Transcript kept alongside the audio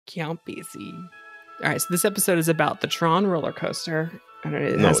Count Basie. All right, so this episode is about the Tron roller coaster, and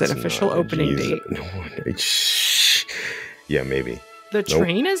it No, has an it's official not. opening Jeez. date. No, yeah, maybe. The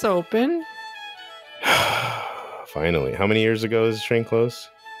train is open. Finally. How many years ago is the train closed?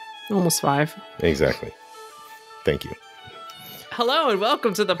 Almost 5. Exactly. Thank you. Hello and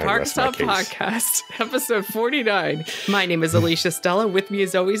welcome to the ParkStop podcast, episode 49. My name is Alicia Stella. With me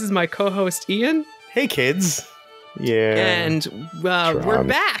as always is my co-host Ian. Hey, kids. Yeah. And we're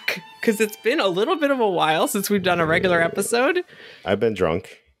back because it's been a little bit of a while since we've done a regular episode. I've been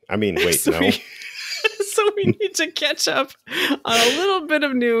drunk. I mean, wait, so no. So we need to catch up on a little bit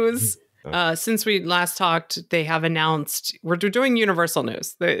of news. Since we last talked, they have announced we're doing Universal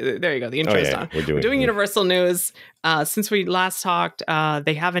News. There you go. The intro's done. We're doing Universal News. Since we last talked,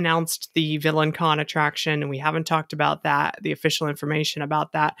 they have announced the VillainCon attraction, and we haven't talked about that, the official information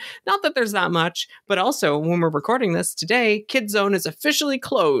about that. Not that there's that much, but also when we're recording this today, KidZone is officially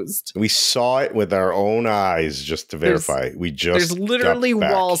closed. We saw it with our own eyes just to verify. There's literally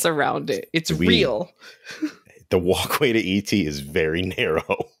walls around it. It's real. The walkway to ET is very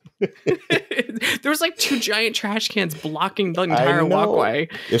narrow. There was like 2 giant trash cans blocking the entire walkway.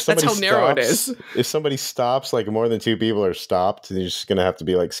 That's how narrow it is. If somebody stops, like more than 2 people are stopped, you're just going to have to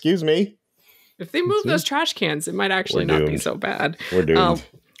be like, excuse me. If they move those trash cans, it might actually not be so bad. We're doomed.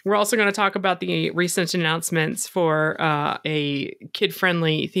 We're also going to talk about the recent announcements for a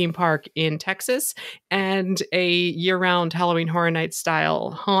kid-friendly theme park in Texas and a year-round Halloween Horror Nights style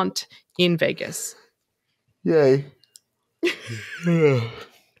haunt in Vegas. Yay.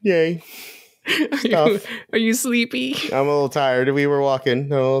 Yay. Are you sleepy? I'm a little tired. We were walking.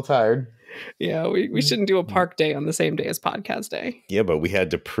 I'm a little tired. Yeah, we shouldn't do a park day on the same day as podcast day. Yeah, but we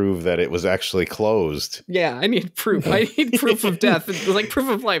had to prove that it was actually closed. Yeah, I need proof. I need proof of death. It's like proof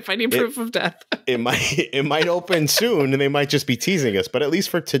of life. I need proof of death. It might open soon, and they might just be teasing us. But at least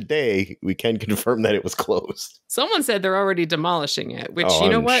for today, we can confirm that it was closed. Someone said they're already demolishing it, which, you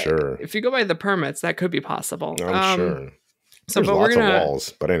know what? Sure. If you go by the permits, that could be possible. I'm sure. So, There's lots of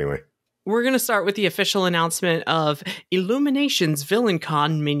walls, but anyway. We're going to start with the official announcement of Illumination's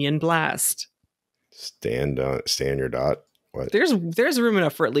VillainCon Minion Blast. Stand your dot. What? There's room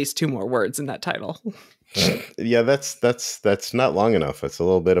enough for at least 2 more words in that title. Yeah, that's not long enough. It's a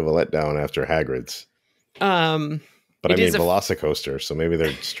little bit of a letdown after Hagrid's. But I mean Velocicoaster, so maybe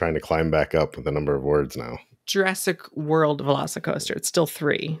they're just trying to climb back up with a number of words now. Jurassic World Velocicoaster. It's still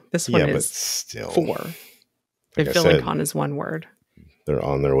 3. This one is still 4. If VillainCon is 1 word. They're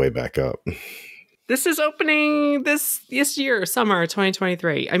on their way back up. This is opening this year, summer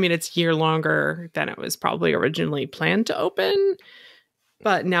 2023. I mean, it's a year longer than it was probably originally planned to open.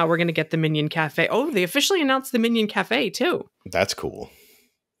 But now we're going to get the Minion Cafe. Oh, they officially announced the Minion Cafe, too. That's cool.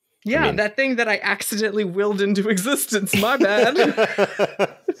 Yeah, that thing that I accidentally willed into existence. My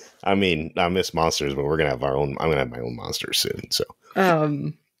bad. I mean, I miss monsters, but I'm going to have my own monsters soon. So,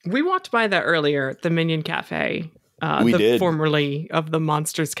 we walked by that earlier, the Minion Cafe. We did. Formerly of the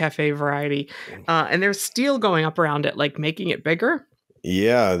Monsters Cafe variety. And they're still going up around it, like making it bigger.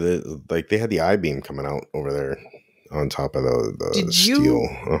 Yeah, they had the I-beam coming out over there on top of the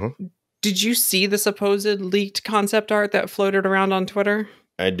steel. Did you see the supposed leaked concept art that floated around on Twitter?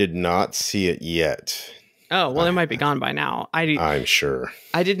 I did not see it yet. Oh, well, it might be gone by now. I'm sure.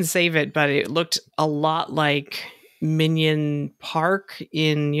 I didn't save it, but it looked a lot like Minion Park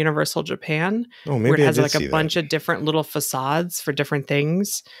in Universal Japan. Oh, maybe where it has I did like a bunch of different little facades for different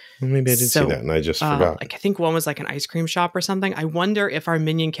things. Well, maybe I did see that and I just forgot. Like I think one was like an ice cream shop or something. I wonder if our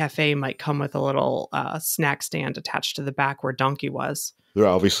Minion Cafe might come with a little snack stand attached to the back where Donkey was. They're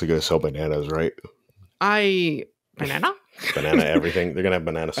obviously going to sell bananas, right? Banana everything. They're going to have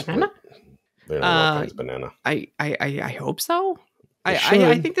banana. Banana. They're going to have all kinds of banana. I hope so.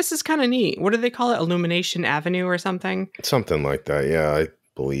 I think this is kind of neat. What do they call it? Illumination Avenue or something? Something like that. Yeah, I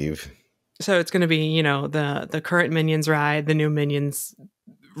believe. So it's going to be, the current Minions ride, the new Minions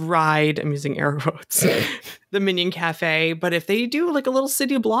ride. I'm using air quotes. The Minion Cafe. But if they do like a little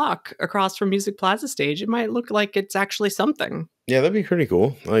city block across from Music Plaza stage, it might look like it's actually something. Yeah, that'd be pretty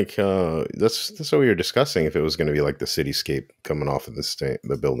cool. Like that's what we were discussing. If it was going to be like the cityscape coming off of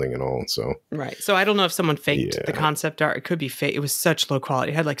the building and all. So right. So I don't know if someone faked the concept art. It could be fake. It was such low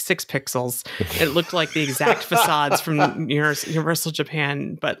quality. It had like 6 pixels. It looked like the exact facades from Universal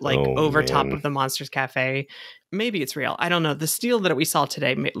Japan, but like over top of the Monsters Cafe. Maybe it's real. I don't know. The steel that we saw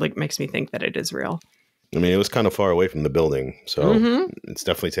today makes me think that it is real. I mean, it was kind of far away from the building, so it's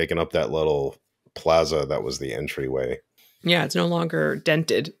definitely taken up that little plaza that was the entryway. Yeah, it's no longer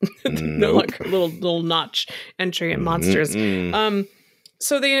dented. No longer little notch entry at Monsters.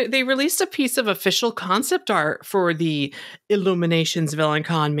 So they released a piece of official concept art for the Illuminations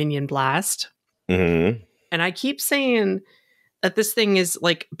VillainCon Minion Blast. Mm-hmm. And I keep saying that this thing is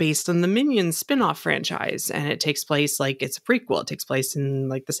like based on the Minions spin-off franchise, and it takes place like it's a prequel. It takes place in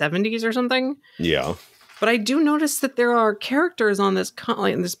like the 70s or something. Yeah. But I do notice that there are characters on this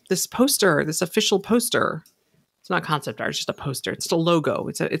this poster, this official poster. It's not concept art, it's just a poster. It's a logo.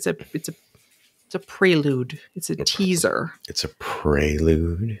 It's a prelude. It's a teaser. It's a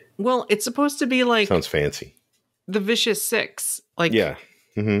prelude. Well, it's supposed to be like sounds fancy. The Vicious Six. Like yeah.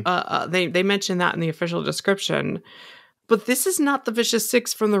 Mm-hmm. They mentioned that in the official description. But this is not the Vicious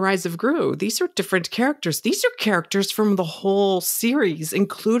Six from The Rise of Gru. These are different characters. These are characters from the whole series,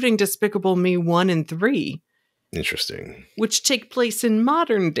 including Despicable Me 1 and 3. Interesting. Which take place in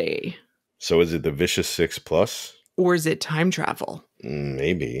modern day. So is it the Vicious Six Plus? Or is it time travel?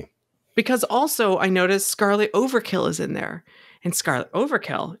 Maybe. Because also I noticed Scarlet Overkill is in there. And Scarlet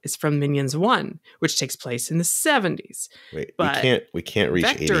Overkill is from Minions 1, which takes place in the 70s. Wait, but we can't reach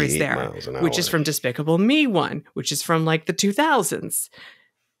Vector 88 is there, miles an hour. Which is from Despicable Me 1, which is from like the 2000s.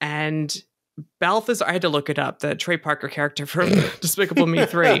 And Balthazar, I had to look it up, the Trey Parker character from Despicable Me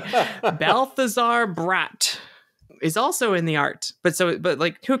 3. Balthazar Brat is also in the art. But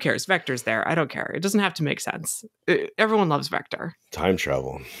like, who cares? Vector's there. I don't care. It doesn't have to make sense. Everyone loves Vector. Time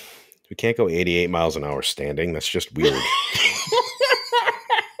travel. We can't go 88 miles an hour standing. That's just weird.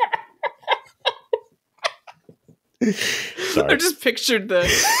 I just pictured the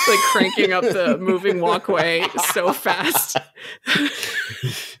like cranking up the moving walkway so fast.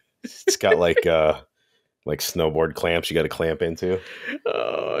 It's got like snowboard clamps you got to clamp into.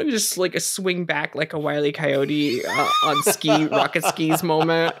 Just like a swing back like a Wile E. Coyote on rocket skis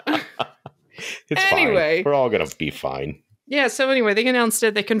moment. It's anyway, fine. We're all gonna be fine. Yeah, so anyway, they announced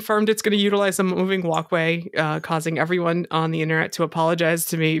it. They confirmed it's going to utilize a moving walkway, causing everyone on the internet to apologize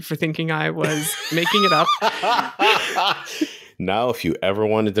to me for thinking I was making it up. Now, if you ever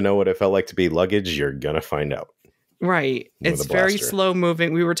wanted to know what it felt like to be luggage, you're going to find out. Right. It's very slow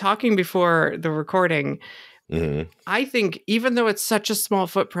moving. We were talking before the recording. Mm-hmm. I think even though it's such a small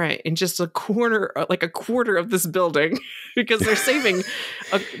footprint in just a quarter of this building, because they're saving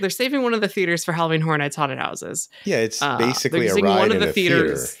one of the theaters for Halloween Horror Nights Haunted Houses. Yeah, it's basically a ride one of in the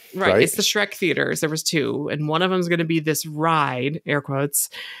theaters. Theater, right, it's the Shrek theaters. There was 2, and one of them is going to be this ride, air quotes.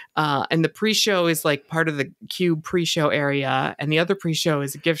 And the pre-show is like part of the Cube pre-show area, and the other pre-show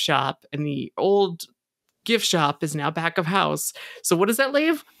is a gift shop, and the old gift shop is now back of house. So what does that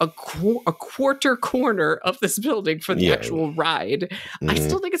leave? A quarter corner of this building for the actual ride. Mm-hmm. I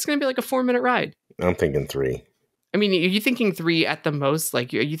still think it's going to be like a 4-minute ride. I'm thinking 3. I mean, are you thinking 3 at the most?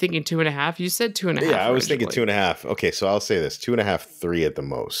 Like, are you thinking 2.5? You said 2.5. Yeah, I was thinking 2.5. Okay, so I'll say this: 2.5, 3 at the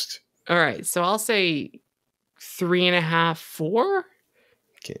most. All right, so I'll say 3.5, 4.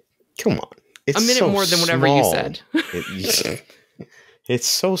 Okay, come on. It's a minute so more than whatever small. You said. It's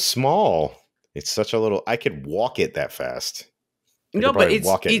so small. It's such a little. I could walk it that fast. No, but it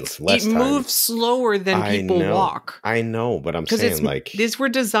moves slower than people walk. I know, but I'm saying like these were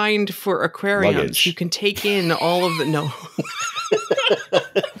designed for aquariums. Luggage. You can take in all of the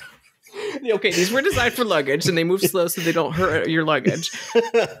Okay, these were designed for luggage, and they move slow so they don't hurt your luggage.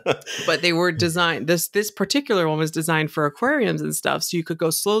 But they were designed. This particular one was designed for aquariums and stuff, so you could go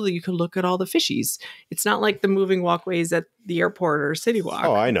slowly. You could look at all the fishies. It's not like the moving walkways at the airport or City Walk.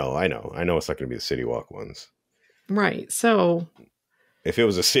 Oh, I know. It's not going to be the City Walk ones, right? So, if it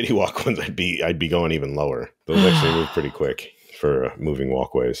was a City Walk ones, I'd be going even lower. Those actually move pretty quick for moving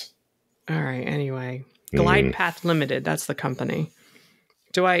walkways. All right. Anyway, Glide Path Limited. That's the company.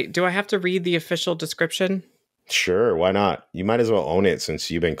 Do I have to read the official description? Sure, why not? You might as well own it since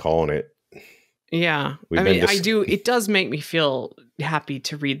you've been calling it. Yeah, I do. It does make me feel happy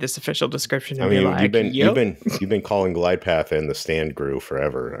to read this official description. And you've been calling Glide Path and the Stand Grew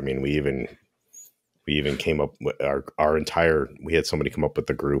forever. I mean, we even came up with our entire. We had somebody come up with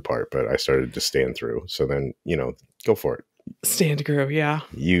the Grew part, but I started to Stand Through. So then go for it. Stand Grew, yeah.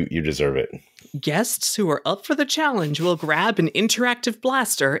 You deserve it. Guests who are up for the challenge will grab an interactive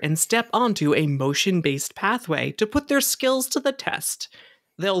blaster and step onto a motion-based pathway to put their skills to the test.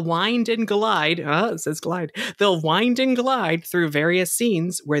 They'll wind and glide, it says glide. They'll wind and glide through various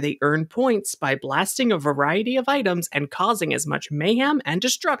scenes where they earn points by blasting a variety of items and causing as much mayhem and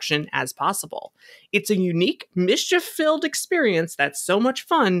destruction as possible. It's a unique, mischief-filled experience that's so much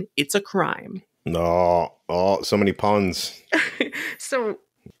fun, it's a crime. No, so many puns. So,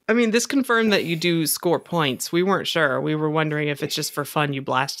 I mean, this confirmed that you do score points. We weren't sure. We were wondering if it's just for fun, you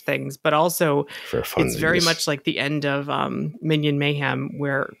blast things, but also it's very much like the end of Minion Mayhem,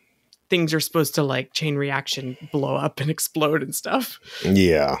 where things are supposed to like chain reaction, blow up and explode and stuff.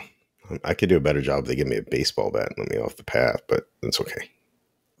 Yeah. I could do a better job if they give me a baseball bat and let me off the path, but it's okay.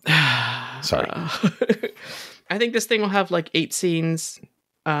 Sorry. I think this thing will have like 8 scenes.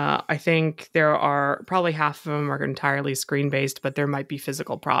 I think there are probably half of them are entirely screen based, but there might be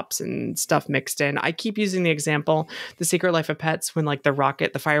physical props and stuff mixed in. I keep using the example, The Secret Life of Pets, when like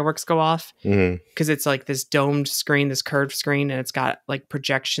the fireworks go off, because it's like this domed screen, this curved screen, and it's got like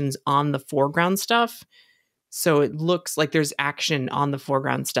projections on the foreground stuff. So it looks like there's action on the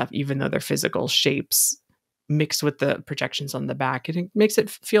foreground stuff, even though they're physical shapes mixed with the projections on the back. And it makes it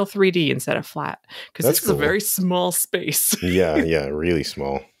feel 3D instead of flat, because this is a very small space. Yeah, really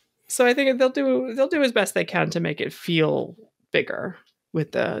small. So I think they'll do as best they can to make it feel bigger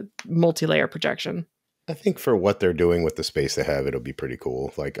with the multi-layer projection. I think for what they're doing with the space they have, it'll be pretty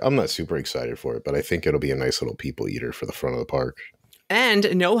cool. Like, I'm not super excited for it, but I think it'll be a nice little people eater for the front of the park.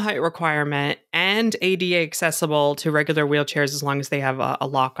 And no height requirement, and ADA accessible to regular wheelchairs as long as they have a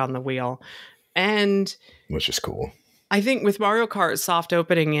lock on the wheel. And which is cool. I think with Mario Kart soft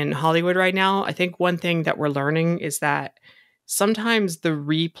opening in Hollywood right now, I think one thing that we're learning is that sometimes the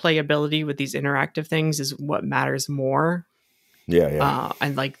replayability with these interactive things is what matters more. Yeah.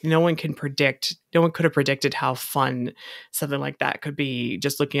 And like no one could have predicted how fun something like that could be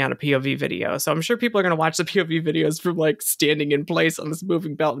just looking at a POV video. So I'm sure people are going to watch the POV videos from like standing in place on this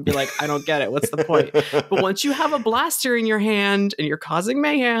moving belt and be like, I don't get it. What's the point? But once you have a blaster in your hand and you're causing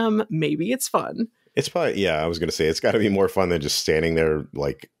mayhem, maybe it's fun. It's probably, I was going to say, it's got to be more fun than just standing there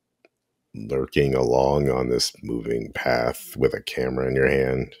like lurking along on this moving path with a camera in your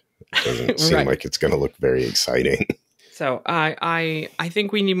hand. It doesn't seem like it's going to look very exciting. So I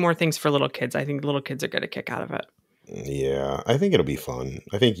think we need more things for little kids. I think little kids are going to kick out of it. Yeah, I think it'll be fun.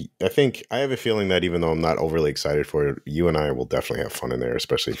 I think I have a feeling that even though I'm not overly excited for it, you and I will definitely have fun in there,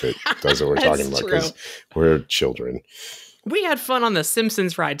 especially if it does what we're talking about, because we're children. We had fun on the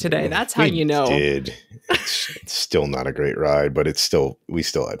Simpsons ride today. That's how you know. We did. It's still not a great ride, but we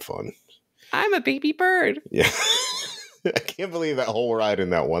still had fun. I'm a baby bird. Yeah. I can't believe that whole ride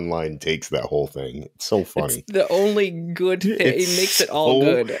in that one line takes that whole thing. It's so funny. It's the only good thing. It makes it all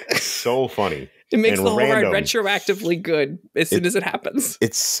good. So funny. It makes the whole ride retroactively good as soon as it happens.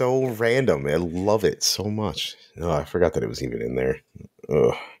 It's so random. I love it so much. Oh, I forgot that it was even in there.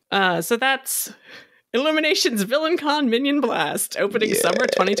 Ugh. So that's Illumination's VillainCon Minion Blast opening summer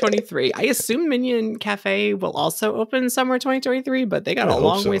 2023. I assume Minion Cafe will also open summer 2023, but they got a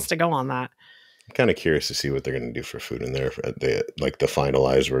long ways to go on that. I'm kind of curious to see what they're going to do for food in there at the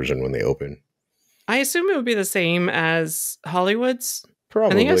finalized version when they open. I assume it would be the same as Hollywood's.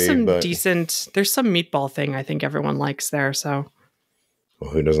 Probably. And they have some there's some meatball thing I think everyone likes there. So,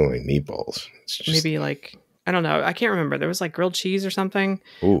 well, who doesn't like meatballs? Maybe like, I don't know. I can't remember. There was like grilled cheese or something.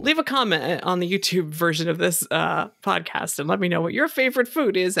 Ooh. Leave a comment on the YouTube version of this podcast and let me know what your favorite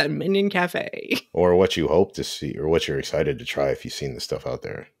food is at Minion Cafe. Or what you hope to see or what you're excited to try if you've seen the stuff out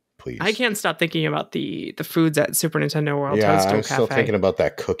there. Please. I can't stop thinking about the foods at Super Nintendo World. Yeah, Toadstool I'm still Cafe. Thinking about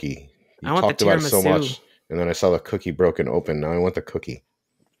that cookie. I want the tiramisu. About it so much, and then I saw the cookie broken open. Now I want the cookie.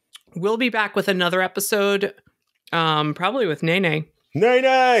 We'll be back with another episode, probably with Nene.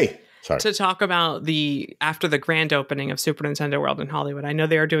 Nene! Sorry. To talk about after the grand opening of Super Nintendo World in Hollywood. I know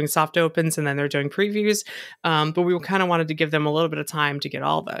they are doing soft opens and then they're doing previews, but we kind of wanted to give them a little bit of time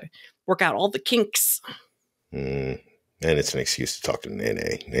to work out all the kinks. And it's an excuse to talk to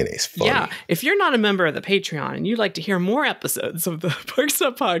Nene. Nene's funny. Yeah. If you're not a member of the Patreon and you'd like to hear more episodes of the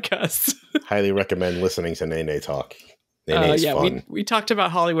ParkStop podcast, highly recommend listening to Nene talk. Nene's fun. We talked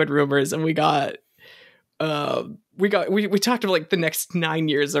about Hollywood rumors and we talked about like the next 9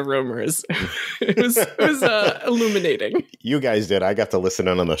 years of rumors. it was illuminating. You guys did. I got to listen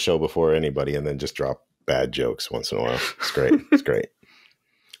in on the show before anybody and then just drop bad jokes once in a while. It's great. It's great.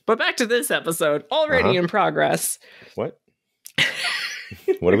 But back to this episode, already in progress. What?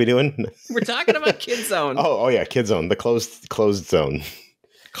 What are we doing? We're talking about KidZone. Oh yeah, KidZone, the closed zone.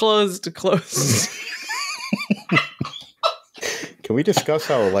 Closed. Can we discuss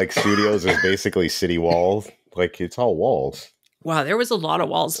how like studios is basically city walls? Like it's all walls. Wow, there was a lot of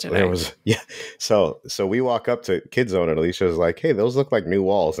walls today. So we walk up to KidZone and Alicia's like, "Hey, those look like new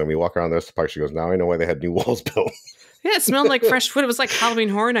walls." And we walk around the rest of the park. She goes, "Now I know why they had new walls built." Yeah, it smelled like fresh wood. It was like Halloween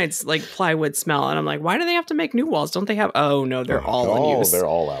Horror Nights, like plywood smell. And I'm like, why do they have to make new walls? Don't they have? Oh no, they're all in use. They're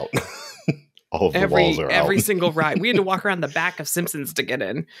all out. All of the walls are out. Every single ride. We had to walk around the back of Simpsons to get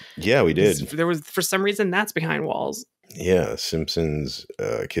in. Yeah, we did. There was, for some reason, that's behind walls. Yeah, Simpsons,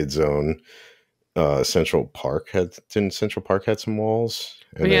 KidZone, Central Park had some walls.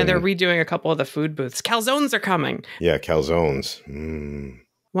 But yeah, they're redoing a couple of the food booths. Calzones are coming. Yeah, calzones.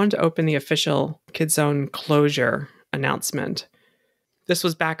 wanted to open the official KidZone closure announcement. This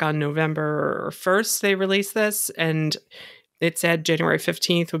was back on November 1st. They released this, and it said January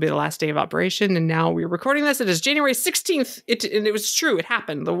 15th would be the last day of operation. And now we're recording this. It is January 16th. And it was true. It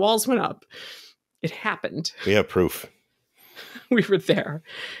happened. The walls went up. It happened. We have proof. We were there.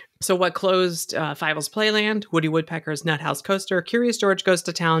 So what closed? Fievel's Playland, Woody Woodpecker's Nut House Coaster, Curious George Goes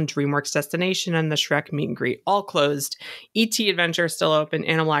to Town, DreamWorks Destination, and the Shrek Meet and Greet all closed. E.T. Adventure still open,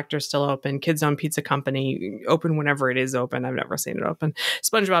 Animal Actor still open, KidZone Pizza Company open whenever it is open. I've never seen it open.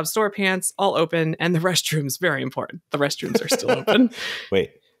 SpongeBob SquarePants all open, and the restrooms, very important. The restrooms are still open.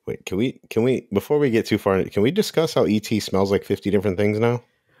 Wait. Can we before we get too far, can we discuss how E.T. smells like 50 different things now?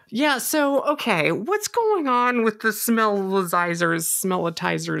 Yeah, so, okay, what's going on with the smellitizers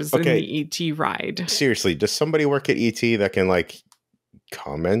in the ET ride? Seriously, does somebody work at ET that can, like,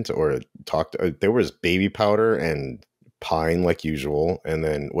 comment or talk? There was baby powder and pine, like usual, and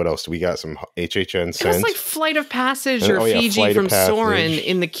then what else? We got some HHN scents. It was like Flight of Passage or Fiji from Soarin'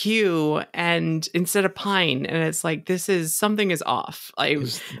 in the queue, and instead of pine, and it's like, something is off. I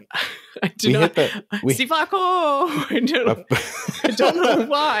do not. Si Flaco! I don't know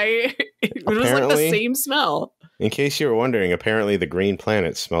why. It was like the same smell. In case you were wondering, apparently the Green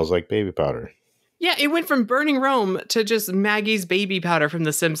Planet smells like baby powder. Yeah, it went from Burning Rome to just Maggie's baby powder from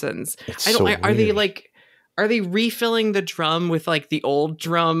The Simpsons. Are they refilling the drum with like the old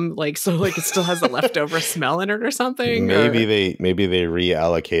drum, like so like it still has a leftover smell in it or something? Maybe they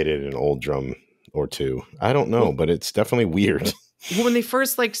reallocated an old drum or two. I don't know, but it's definitely weird. Well, when they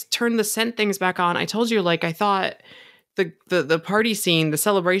first like turned the scent things back on, I told you, like, I thought the party scene, the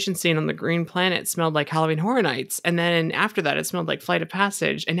celebration scene on the Green Planet smelled like Halloween Horror Nights, and then after that it smelled like Flight of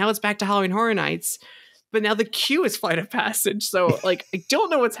Passage, and now it's back to Halloween Horror Nights, but now the queue is Flight of Passage. So like I don't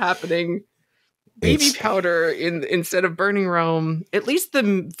know what's happening. Baby powder instead of Burning Rome. At least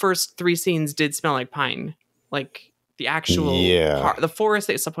the first 3 scenes did smell like pine, like the actual the forest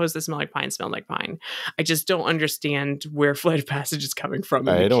that's supposed to smell like pine smelled like pine. I just don't understand where Flight of Passage is coming from.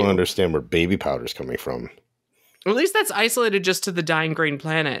 I don't understand where baby powder is coming from. At least that's isolated just to the dying Green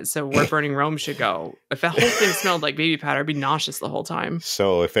Planet. So where Burning Rome should go. If that whole thing smelled like baby powder, I'd be nauseous the whole time.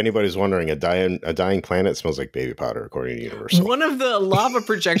 So if anybody's wondering, a dying planet smells like baby powder, according to Universal. One of the lava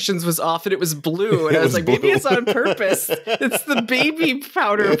projections was off and it was blue. And I was like, blue. Maybe it's on purpose. It's the baby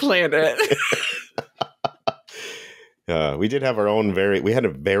powder planet. We did have we had a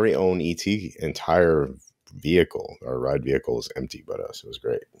very own ET entire vehicle. Our ride vehicle was empty but us. It was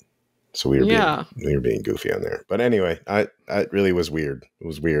great. So we were being goofy on there. But anyway, I really was weird. It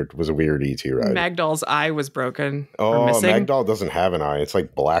was weird. It was a weird ET ride. Magdoll's eye was broken. Oh, Magdoll doesn't have an eye. It's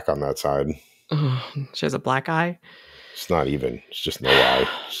like black on that side. Oh, she has a black eye? It's not even. It's just no eye.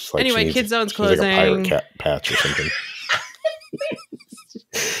 Just like anyway, KidZone's closing. Like a pirate cat patch or something.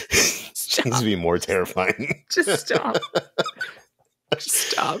 It needs to be more terrifying. Just stop. Just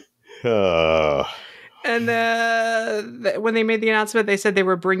stop. And when they made the announcement, they said they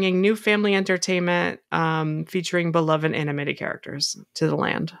were bringing new family entertainment featuring beloved animated characters to the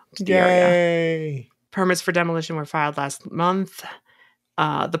land, to the area. Permits for demolition were filed last month.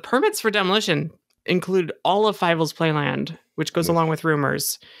 The permits for demolition include all of Fievel's Playland, which goes along with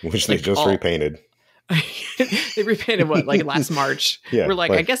Rumors. Which they just repainted. They repainted like last March? Yeah, we're like,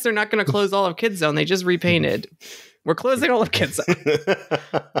 I guess they're not going to close all of KidZone. They just repainted. We're closing all of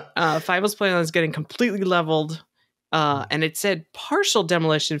KidZone. Fievel's Playland is getting completely leveled, and it said partial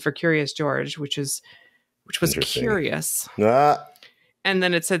demolition for Curious George, which was curious. And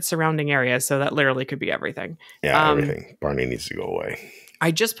then it said surrounding areas, so that literally could be everything. Yeah, everything. Barney needs to go away. I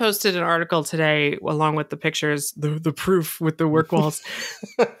just posted an article today along with the pictures, the proof with the work walls.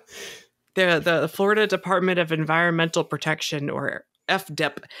 The Florida Department of Environmental Protection, or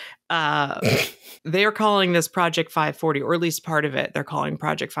FDEP, they are calling this Project 540, or at least part of it they're calling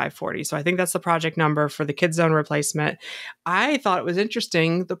Project 540. So I think that's the project number for the KidZone replacement. I thought it was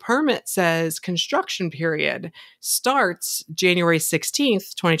interesting. The permit says construction period starts January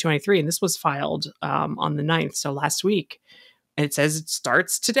 16th, 2023. And this was filed on the 9th, so last week. And it says it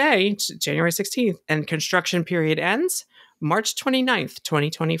starts today, January 16th, and construction period ends March 29th,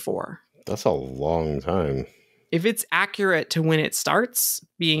 2024. That's a long time. If it's accurate to when it starts,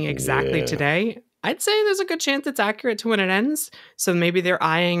 being exactly today, I'd say there's a good chance it's accurate to when it ends. So maybe they're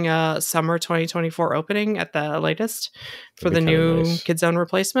eyeing a summer 2024 opening at the latest for the new KidZone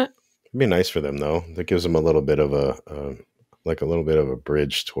replacement. It'd be nice for them, though. That gives them a little bit of a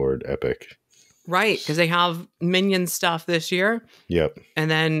bridge toward Epic. Right, because they have Minion stuff this year. Yep. And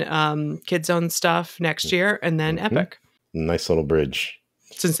then KidZone stuff next year, and then Epic. Nice little bridge.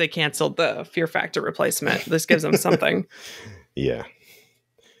 Since they canceled the Fear Factor replacement, this gives them something. Yeah.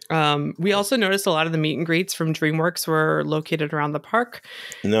 We also noticed a lot of the meet and greets from DreamWorks were located around the park.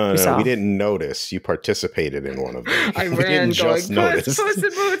 We didn't notice. You participated in one of them. I ran going, Puss in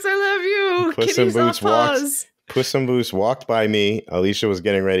Boots, I love you. Puss in Boots walked by me. Alicia was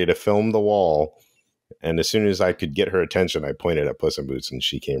getting ready to film the wall. And as soon as I could get her attention, I pointed at Puss in Boots and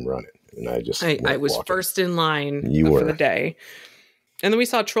she came running. And I was walking. First in line for the day. And then we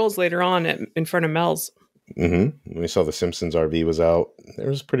saw Trolls later on in front of Mel's. Mm-hmm. We saw the Simpsons RV was out. There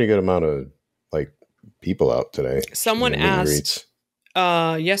was a pretty good amount of people out today. Someone asked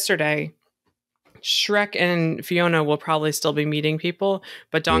yesterday, Shrek and Fiona will probably still be meeting people,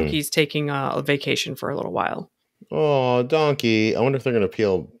 but Donkey's taking a vacation for a little while. Oh, Donkey. I wonder if they're going to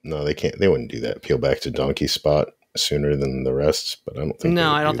peel. No, they can't. They wouldn't do that. Peel back to Donkey's spot sooner than the rest, but I don't think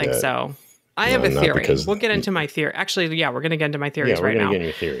I don't think so. I have a theory. We'll get into my theory. Actually, yeah, we're going to get into my theories right now. Yeah, we're going to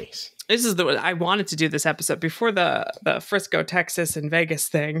get into your theories. This is I wanted to do this episode before the Frisco, Texas, and Vegas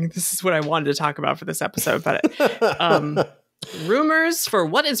thing. This is what I wanted to talk about for this episode. But rumors for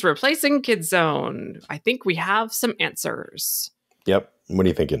what is replacing KidZone. I think we have some answers. Yep. What are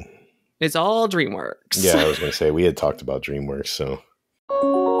you thinking? It's all DreamWorks. Yeah, I was going to say, we had talked about DreamWorks, so.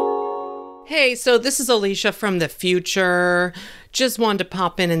 Hey, so this is Alicia from the future. Just wanted to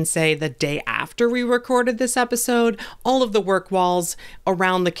pop in and say the day after we recorded this episode, all of the work walls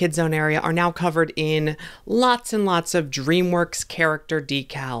around the KidZone area are now covered in lots and lots of DreamWorks character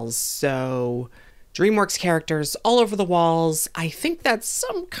decals. So DreamWorks characters all over the walls. I think that's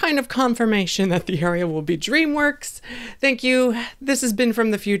some kind of confirmation that the area will be DreamWorks. Thank you. This has been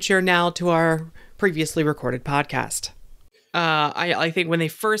From the Future. Now to our previously recorded podcast. I think when they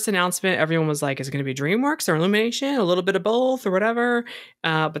first announced it, everyone was like, is it going to be DreamWorks or Illumination? A little bit of both or whatever.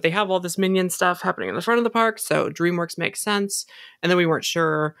 But they have all this Minion stuff happening in the front of the park. So DreamWorks makes sense. And then we weren't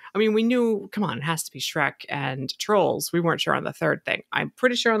sure. I mean, we knew, come on, it has to be Shrek and Trolls. We weren't sure on the third thing. I'm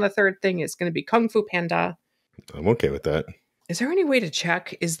pretty sure on the third thing it's going to be Kung Fu Panda. I'm okay with that. Is there any way to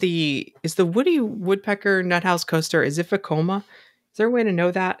check? Is the Woody Woodpecker Nuthouse coaster, is it Vekoma? Is there a way to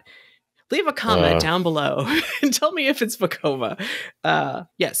know that? Leave a comment down below and tell me if it's Vekoma.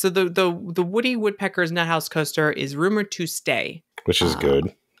 So the Woody Woodpecker's Nuthouse coaster is rumored to stay. Which is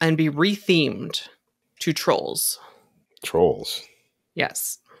good. And be rethemed to Trolls. Trolls?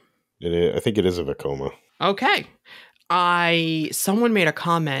 Yes. I think it is a Vekoma. Okay. Someone made a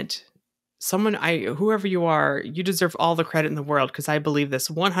comment. Whoever you are, you deserve all the credit in the world because I believe this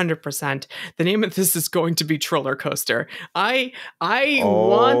 100%. The name of this is going to be Troller Coaster. I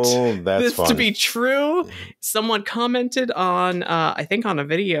want this to be true. Someone commented on, I think on a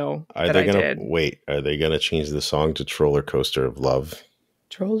video that I did. Wait, are they going to change the song to Troller Coaster of Love?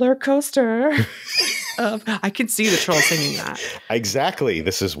 Troller Coaster. I can see the troll singing that. Exactly.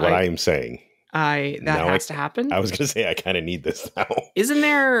 This is what I am saying. Has to happen. I was going to say, I kind of need this now. Isn't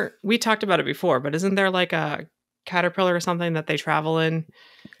there, we talked about it before, but isn't there like a caterpillar or something that they travel in?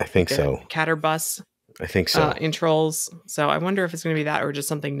 I think so. Catter bus. I think so. In Trolls. So I wonder if it's going to be that or just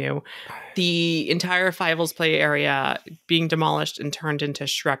something new. The entire Fievel's Play area being demolished and turned into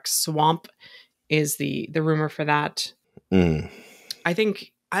Shrek's Swamp is the rumor for that.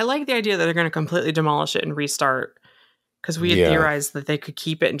 I like the idea that they're going to completely demolish it and restart. Because we had theorized that they could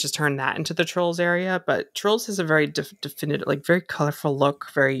keep it and just turn that into the Trolls area. But Trolls has a very definitive, very colorful look,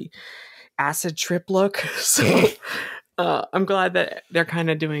 very acid trip look. So I'm glad that they're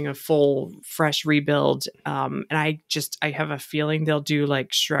kind of doing a full, fresh rebuild. And I have a feeling they'll do like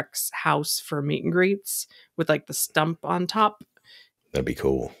Shrek's house for meet and greets with like the stump on top. That'd be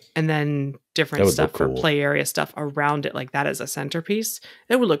cool. And then different stuff for play area stuff around it, like that as a centerpiece.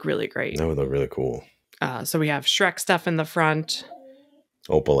 It would look really great. That would look really cool. So we have Shrek stuff in the front.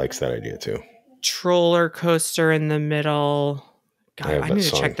 Opal likes that idea too. Troller coaster in the middle. God, I need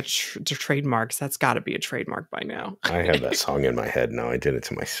to check the trademarks. That's got to be a trademark by now. I have that song in my head now. I did it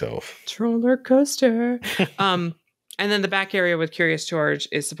to myself. Troller coaster. And then the back area with Curious George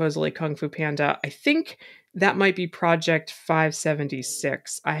is supposedly Kung Fu Panda. I think that might be Project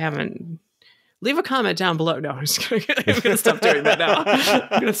 576. I haven't. Leave a comment down below. No, I'm just going to stop doing that now.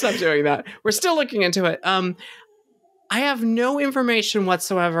 I'm going to stop doing that. We're still looking into it. I have no information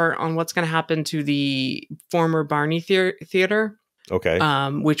whatsoever on what's going to happen to the former Barney Theater. Okay.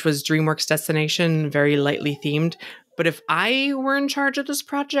 Which was DreamWorks Destination, very lightly themed. But if I were in charge of this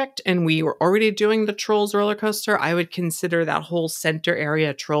project and we were already doing the Trolls roller coaster, I would consider that whole center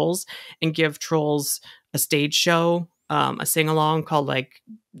area Trolls and give Trolls a stage show, a sing-along called like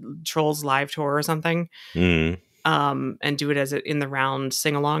Trolls Live Tour or something, and do it as an in the round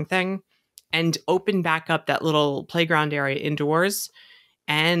sing-along thing, and open back up that little playground area indoors,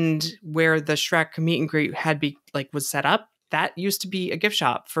 and where the Shrek meet and greet was set up, that used to be a gift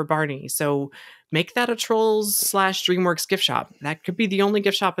shop for Barney. So make that a Trolls/DreamWorks gift shop. That could be the only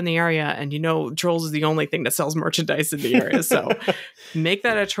gift shop in the area. And Trolls is the only thing that sells merchandise in the area. So make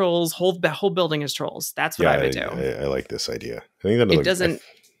that a Trolls. The whole building is Trolls. That's what I would do. I like this idea. I think that it doesn't.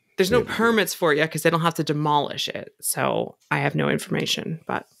 There's no permits for it yet because they don't have to demolish it. So I have no information.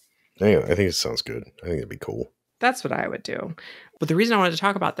 But anyway, I think it sounds good. I think it'd be cool. That's what I would do. But the reason I wanted to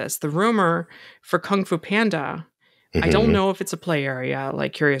talk about this, the rumor for Kung Fu Panda, I don't know if it's a play area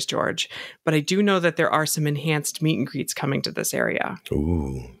like Curious George, but I do know that there are some enhanced meet and greets coming to this area.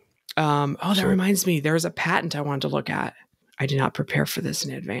 Ooh. That reminds me. There's a patent I wanted to look at. I did not prepare for this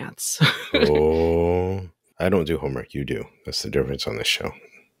in advance. Oh, I don't do homework. You do. That's the difference on this show.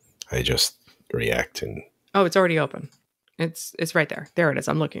 I just react and... Oh, it's already open. It's right there. There it is.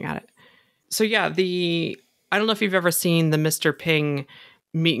 I'm looking at it. So yeah, I don't know if you've ever seen the Mr. Ping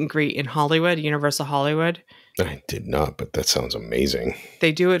meet and greet in Hollywood, Universal Hollywood. I did not, but that sounds amazing.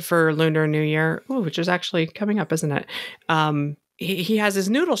 They do it for Lunar New Year, which is actually coming up, isn't it? He has his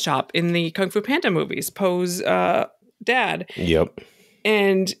noodle shop in the Kung Fu Panda movies, Poe's dad. Yep.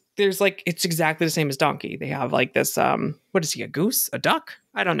 And there's it's exactly the same as Donkey. They have this, what is he, a goose? A duck?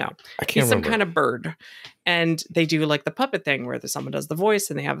 I don't know. I can't remember. Some kind of bird. And they do the puppet thing where someone does the voice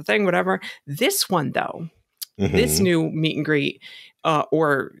and they have a thing, whatever. This one, though, this new meet and greet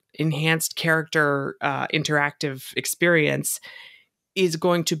or enhanced character interactive experience is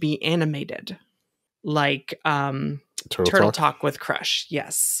going to be animated, like Turtle Talk with Crush.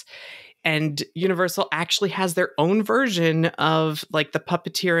 Yes. And Universal actually has their own version of the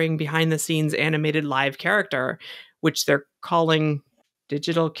puppeteering behind the scenes animated live character, which they're calling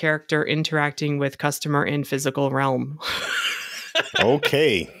digital character interacting with customer in physical realm.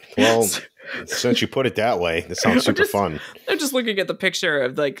 Okay. Well, since you put it that way, this sounds super fun. I'm just looking at the picture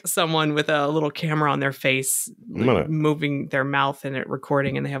of someone with a little camera on their face, moving their mouth and it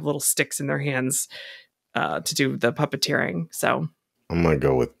recording, and they have little sticks in their hands to do the puppeteering. So I'm going to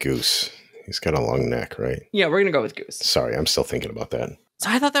go with Goose. He's got a long neck, right? Yeah, we're going to go with Goose. Sorry, I'm still thinking about that. So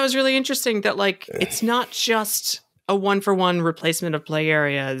I thought that was really interesting that it's not just a one-for-one replacement of play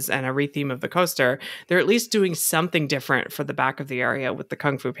areas and a retheme of the coaster. They're at least doing something different for the back of the area with the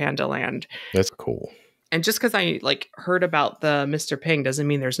Kung Fu Panda Land. That's cool. And just because I heard about the Mr. Ping doesn't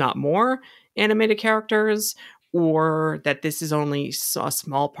mean there's not more animated characters, or that this is only a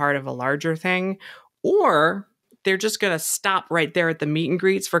small part of a larger thing, or they're just going to stop right there at the meet and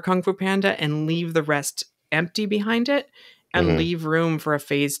greets for Kung Fu Panda and leave the rest empty behind it and leave room for a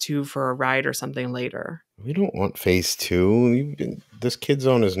phase 2 for a ride or something later. We don't want phase 2. This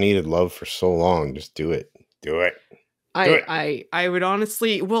KidZone has needed love for so long. Just do it. Do it. I would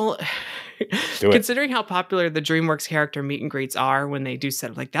honestly, considering how popular the DreamWorks character meet and greets are when they do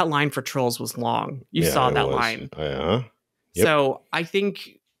set that line for Trolls was long. You saw that line. Yep. So I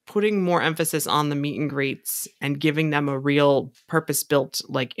think putting more emphasis on the meet and greets and giving them a real purpose-built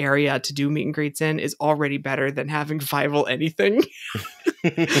area to do meet and greets in is already better than having Fievel anything.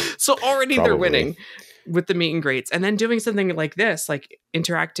 So already they're winning with the meet and greets, and then doing something like this,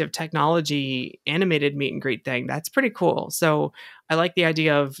 interactive technology animated meet and greet thing. That's pretty cool. So I like the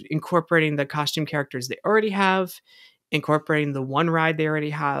idea of incorporating the costume characters they already have, incorporating the one ride they already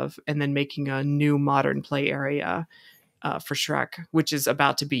have, and then making a new modern play area for Shrek, which is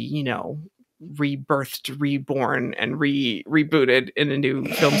about to be, rebirthed, reborn, and rebooted in a new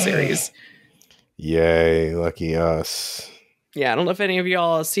film series. Yay, lucky us. Yeah, I don't know if any of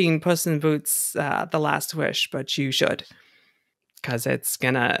y'all have seen Puss in Boots: The Last Wish, but you should, because it's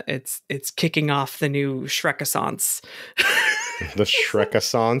kicking off the new Shrek-assance. The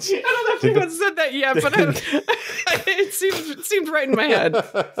Shrek-assance? I don't know if anyone said that yet, but it seemed right in my head.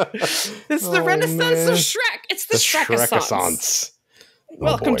 It's the Renaissance of Shrek. It's the Shrek-assance.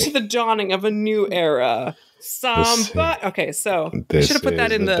 Welcome to the dawning of a new era. Okay, so I should have put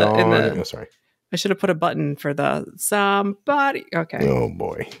that in the. Oh, sorry. I should have put a button for the somebody. Okay. Oh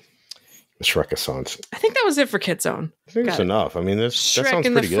boy, the Shrek-assance. I think that was it for KidZone. I think it's enough. I mean, that sounds pretty good. Shrek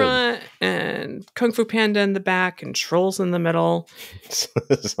in the front and Kung Fu Panda in the back and Trolls in the middle.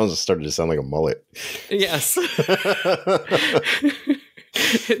 It started to sound like a mullet. Yes.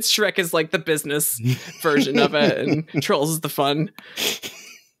 Shrek is the business version of it, and Trolls is the fun.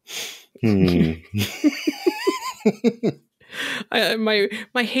 My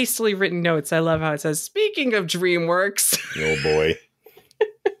hastily written notes. I love how it says, "Speaking of DreamWorks." Oh boy.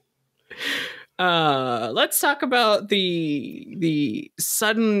 Let's talk about the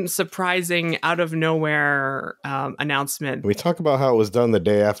sudden, surprising, out of nowhere announcement. We talk about how it was done the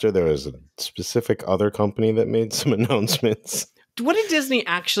day after there was a specific other company that made some announcements. What did Disney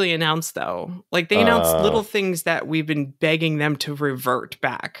actually announce, though? Like, they announced little things that we've been begging them to revert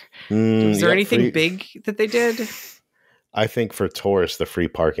back. Was there anything big that they did? I think for tourists, the free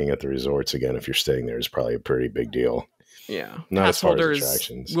parking at the resorts, again, if you're staying there, is probably a pretty big deal. Yeah. Not Pass as far holders as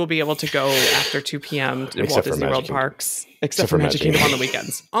attractions. will be able to go after 2 p.m. to Walt Disney World parks, except for Magic Kingdom on the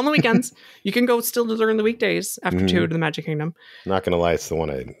weekends. On the weekends, you can go still during the weekdays after 2 to the Magic Kingdom. Not going to lie, it's the one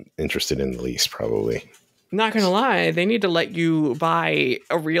I'm interested in the least, probably. Not going to lie, they need to let you buy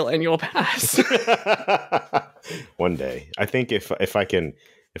a real annual pass. One day. I think if I can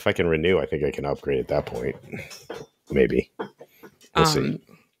renew, I think I can upgrade at that point. Maybe. We'll see.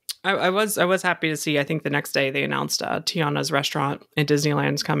 I was happy to see, I think the next day they announced Tiana's restaurant in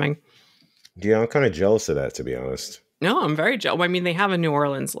Disneyland's coming. Yeah, I'm kind of jealous of that, to be honest. No, I'm very jealous. I mean, they have a New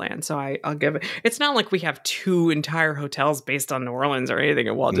Orleans land, so I'll give it. It's not like we have 2 entire hotels based on New Orleans or anything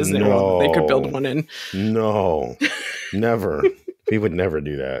at Walt Disney World. They could build one in. No, never. We would never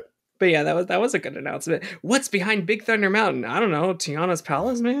do that. But yeah, that was a good announcement. What's behind Big Thunder Mountain? I don't know. Tiana's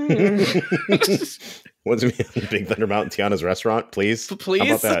Palace, man. What's behind Big Thunder Mountain? Tiana's restaurant, please. Please.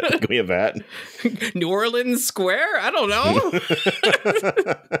 How about that? Can we have that? New Orleans Square? I don't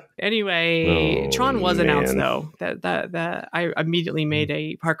know. Anyway, Tron was announced though. That I immediately made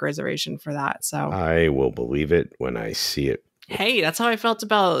a park reservation for that. So I will believe it when I see it. Hey, that's how I felt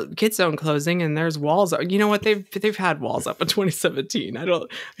about KidZone closing, and there's walls. You know what? They've had walls up in 2017. I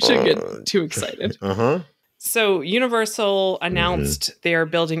shouldn't get too excited. So Universal announced they are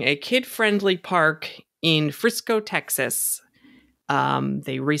building a kid-friendly park in Frisco, Texas.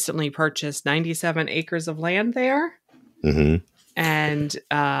 They recently purchased 97 acres of land there. And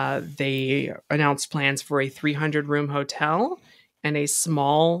they announced plans for a 300-room hotel and a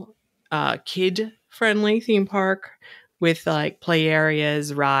small kid-friendly theme park with like play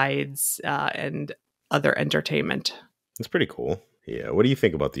areas, rides, and other entertainment. That's pretty cool. Yeah. What do you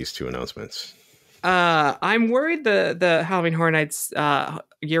think about these 2 announcements? I'm worried the Halloween Horror Nights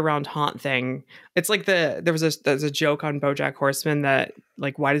year-round haunt thing. It's like there's a joke on BoJack Horseman that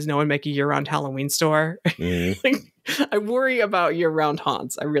like, why does no one make a year-round Halloween store? Like, I worry about year-round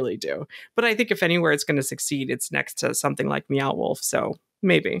haunts. I really do. But I think if anywhere it's going to succeed, it's next to something like Meow Wolf. So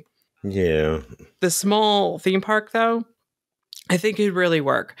maybe. Yeah. The small theme park, though, I think it'd really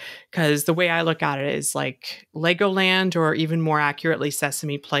work because the way I look at it is like Legoland, or even more accurately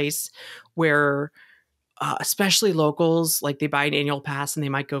Sesame Place, where especially locals, like they buy an annual pass and they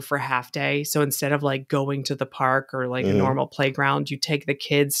might go for a half day. So instead of like going to the park or like a normal playground, you take the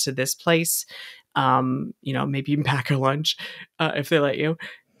kids to this place. Maybe even pack a lunch if they let you.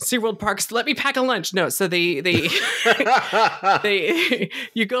 SeaWorld parks, let me pack a lunch. No, so they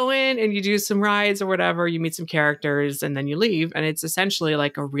you go in and you do some rides or whatever, you meet some characters, and then you leave, and it's essentially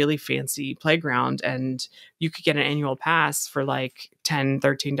like a really fancy playground, and you could get an annual pass for like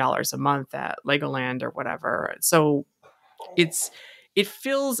 $10-13 a month at Legoland or whatever. So it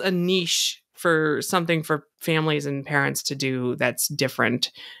fills a niche for something for families and parents to do that's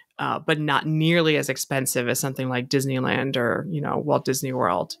different. But not nearly as expensive as something like Disneyland or, Walt Disney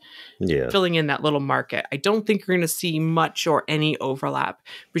World. Yeah. Filling in that little market. I don't think you're going to see much or any overlap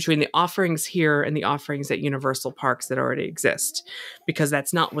between the offerings here and the offerings at Universal parks that already exist, because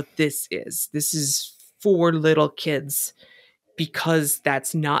that's not what this is. This is for little kids because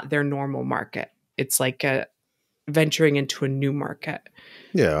that's not their normal market. It's like venturing into a new market.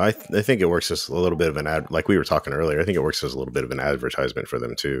 Yeah, I think it works as a little bit of an ad, like we were talking earlier. I think it works as a little bit of an advertisement for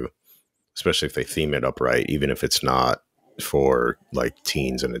them too, especially if they theme it up right, even if it's not for like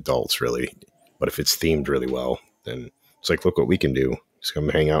teens and adults really. But if it's themed really well, then it's like, look what we can do. Just come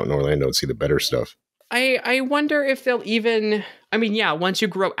hang out in Orlando and see the better stuff. I wonder if they'll even, once you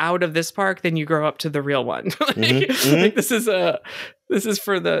grow out of this park, then you grow up to the real one. Like this is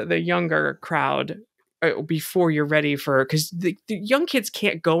for the younger crowd. Before you're ready for, because the young kids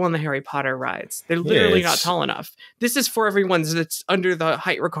can't go on the Harry Potter rides. They're literally not tall enough. This is for everyone that's under the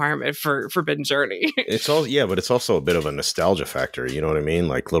height requirement for Forbidden Journey. But it's also a bit of a nostalgia factor. You know what I mean?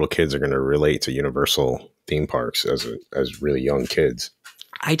 Like little kids are going to relate to Universal theme parks as really young kids.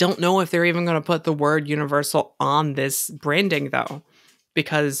 I don't know if they're even going to put the word Universal on this branding though,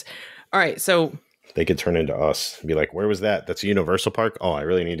 because, all right, so they could turn into us and be like, where was that? That's a Universal park? Oh, I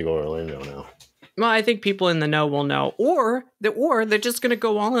really need to go to Orlando now. Well, I think people in the know will know, or they're just going to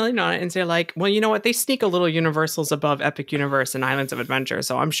go all in on it and say like, well, you know what? They sneak a little Universals above Epic Universe and Islands of Adventure,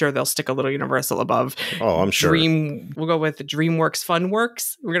 so I'm sure they'll stick a little Universal above. Oh, I'm sure. We'll go with DreamWorks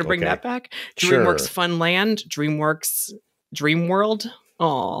Funworks. We're going to bring that back. DreamWorks Funland, DreamWorks Dream World.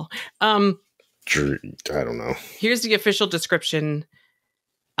 Oh, I don't know. Here's the official description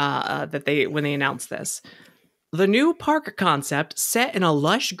when they announced this. The new park concept, set in a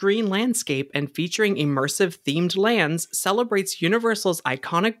lush green landscape and featuring immersive themed lands, celebrates Universal's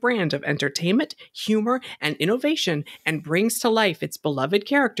iconic brand of entertainment, humor, and innovation, and brings to life its beloved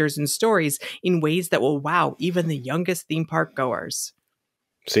characters and stories in ways that will wow even the youngest theme park goers.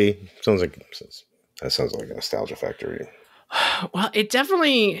 See, that sounds like a nostalgia factory. Well, it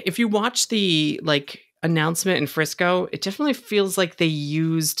definitely, if you watch the announcement in Frisco, it definitely feels like they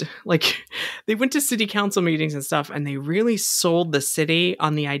used, they went to city council meetings and stuff, and they really sold the city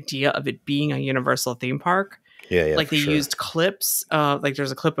on the idea of it being a Universal theme park. Yeah, they used clips,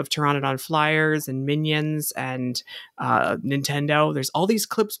 there's a clip of Pteranodon Flyers and Minions and Nintendo. There's all these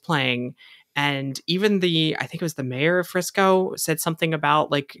clips playing. And even I think it was the mayor of Frisco said something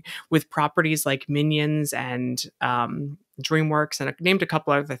about with properties like Minions and DreamWorks, and named a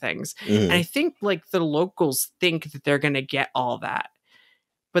couple other things. And I think the locals think that they're going to get all that.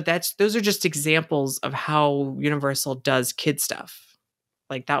 But those are just examples of how Universal does kid stuff.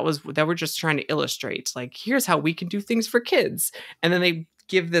 That we're just trying to illustrate, here's how we can do things for kids. And then they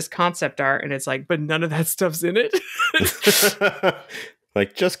give this concept art and it's but none of that stuff's in it.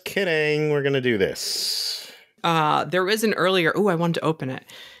 Just kidding, we're going to do this. There is an earlier, I wanted to open it.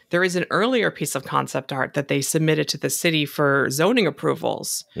 There is an earlier piece of concept art that they submitted to the city for zoning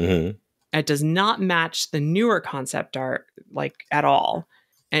approvals. Mm-hmm. It does not match the newer concept art, at all.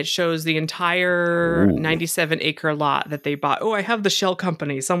 And it shows the entire 97-acre lot that they bought. I have the shell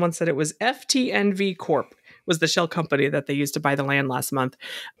company. Someone said it was FTNV Corp. Was the shell company that they used to buy the land last month.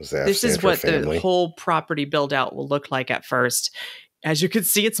 This is what the whole property build out will look like at first. As you can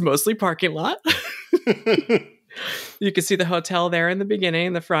see, it's mostly parking lot. You can see the hotel there in the beginning,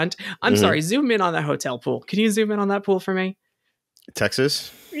 in the front. I'm sorry, zoom in on that hotel pool. Can you zoom in on that pool for me?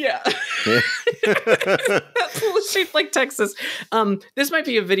 Texas? Yeah. That pool is shaped like Texas. This might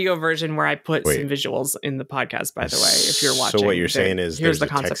be a video version where I put some visuals in the podcast, by the way, if you're watching. So what you're saying is here's the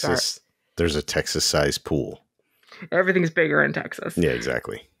concept art. There's a Texas-sized pool. Everything's bigger in Texas. Yeah,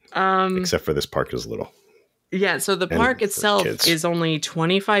 exactly. Except for this park is little. Yeah, so the park itself is only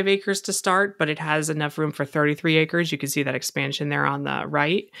 25 acres to start, but it has enough room for 33 acres. You can see that expansion there on the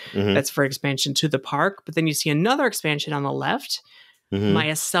right. Mm-hmm. That's for expansion to the park. But then you see another expansion on the left. Mm-hmm. My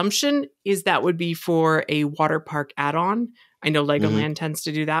assumption is that would be for a water park add-on. I know Legoland tends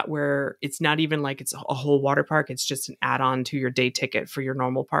to do that, where it's not even it's a whole water park. It's just an add-on to your day ticket for your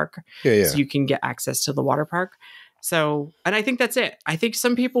normal park. Yeah. So you can get access to the water park. So, and I think that's it. I think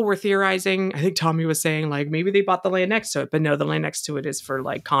some people were theorizing, I think Tommy was saying maybe they bought the land next to it, but no, the land next to it is for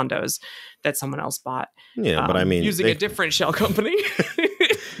condos that someone else bought. Yeah, but I mean, using a different shell company.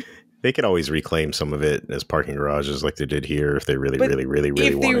 They could always reclaim some of it as parking garages like they did here if they really wanted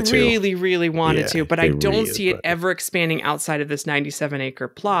to. Really wanted to. But I don't see it ever expanding outside of this 97-acre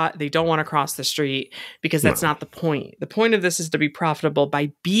plot. They don't want to cross the street because that's not the point. The point of this is to be profitable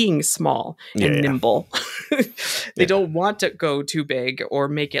by being small and nimble. They don't want to go too big or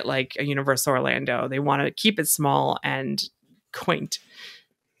make it like a Universal Orlando. They want to keep it small and quaint.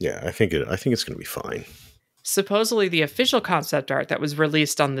 Yeah, I think it's going to be fine. Supposedly, the official concept art that was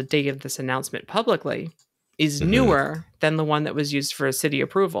released on the day of this announcement publicly is newer than the one that was used for city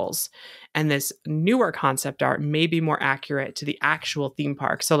approvals. And this newer concept art may be more accurate to the actual theme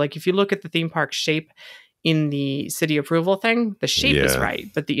park. So, if you look at the theme park shape in the city approval thing, the shape is right,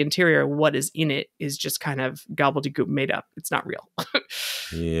 but the interior, what is in it, is just kind of gobbledygook made up. It's not real.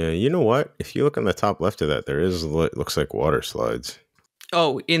 Yeah, you know what? If you look on the top left of that, there looks like water slides.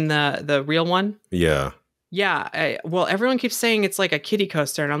 Oh, in the real one? Yeah. Yeah, well, everyone keeps saying it's like a kiddie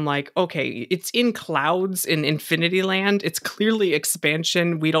coaster, and I'm like, okay, it's in clouds in Infinity Land. It's clearly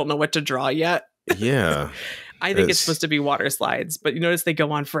expansion. We don't know what to draw yet. Yeah. I think it's supposed to be water slides, but you notice they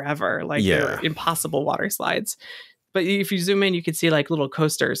go on forever. They're impossible water slides. But if you zoom in, you can see little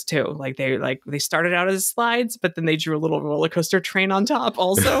coasters too. They started out as slides, but then they drew a little roller coaster train on top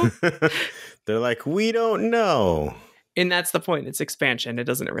also. They're we don't know. And that's the point. It's expansion. It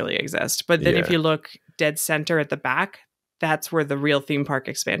doesn't really exist. But then if you look dead center at the back, that's where the real theme park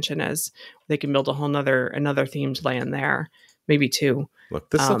expansion is. They can build another themed land there. Maybe two. Look,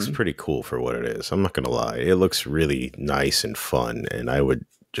 this looks pretty cool for what it is. I'm not going to lie. It looks really nice and fun. And I would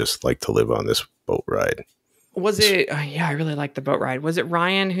just like to live on this boat ride. Was it? Yeah, I really like the boat ride. Was it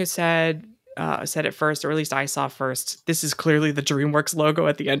Ryan who said it first, or at least I saw first, this is clearly the DreamWorks logo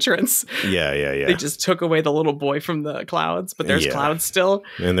at the entrance? Yeah. They just took away the little boy from the clouds, but there's clouds still.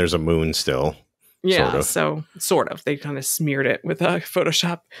 And there's a moon still. Yeah, sort of. They kind of smeared it with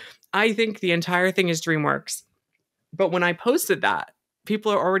Photoshop. I think the entire thing is DreamWorks. But when I posted that,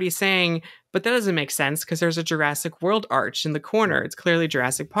 people are already saying but that doesn't make sense because there's a Jurassic World arch in the corner. It's clearly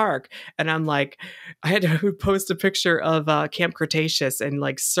Jurassic Park. And I'm like, I had to post a picture of Camp Cretaceous and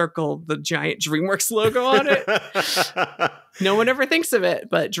like circle the giant DreamWorks logo on it. No one ever thinks of it,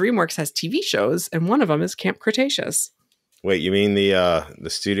 but DreamWorks has TV shows, and one of them is Camp Cretaceous. Wait, you mean the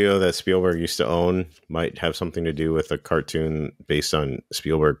studio that Spielberg used to own might have something to do with a cartoon based on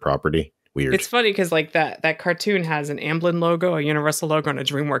Spielberg property? Weird. It's funny because like that cartoon has an Amblin logo, a Universal logo, and a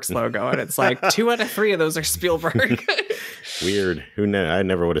DreamWorks logo, and it's like 2 out of 3 of those are Spielberg. Weird. I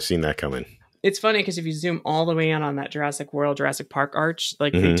never would have seen that coming. It's funny because if you zoom all the way in on that Jurassic World, Jurassic Park arch,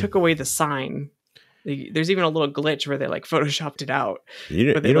 like they took away the sign. There's even a little glitch where they like photoshopped it out,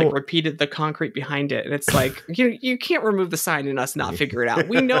 where they like repeated the concrete behind it, and it's like you can't remove the sign and us not figure it out.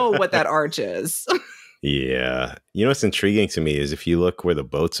 We know what that arch is. Yeah. You know what's intriguing to me is if you look where the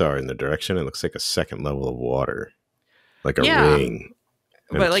boats are in the direction, it looks like a second level of water. Like a ring.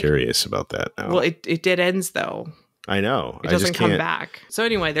 I'm curious about that now. Well, it dead ends though. I know. It doesn't come back. So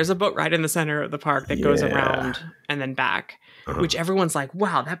anyway, there's a boat ride in the center of the park that goes around and then back, which everyone's like,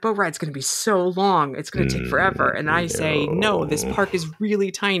 wow, that boat ride's going to be so long. It's going to take forever. And I say, no, this park is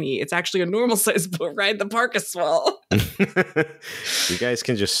really tiny. It's actually a normal sized boat ride. The park is small. You guys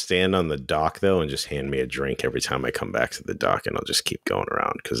can just stand on the dock though and just hand me a drink every time I come back to the dock, and I'll just keep going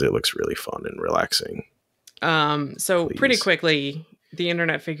around because it looks really fun and relaxing. So Please. Pretty quickly, the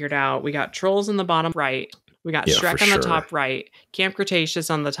internet figured out we got Trolls in the bottom right. We got Shrek on the top right, Camp Cretaceous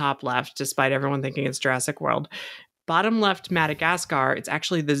on the top left, despite everyone thinking it's Jurassic World. Bottom left, Madagascar. It's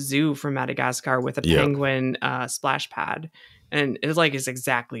actually the zoo from Madagascar with a penguin splash pad. And it's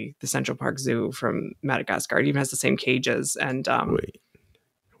exactly the Central Park Zoo from Madagascar. It even has the same cages. And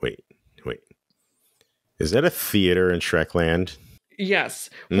Wait. Is that a theater in Shrekland? Yes.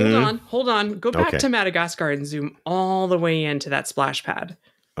 Hold on. Go back to Madagascar and zoom all the way into that splash pad.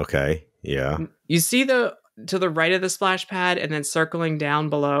 Okay. Yeah. You see to the right of the splash pad and then circling down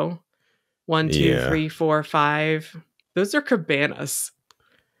below. 1, 2, 3, 4, 5. Those are cabanas.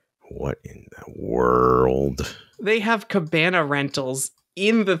 What in the world? They have cabana rentals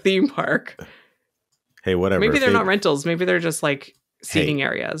in the theme park. Hey, whatever. Maybe they're not rentals. Maybe they're just like seating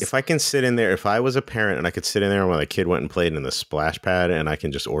areas. If I can sit in there, if I was a parent and I could sit in there while a kid went and played in the splash pad and I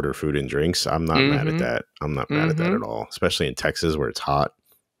can just order food and drinks, I'm not mad at that. I'm not mad at that at all. Especially in Texas where it's hot.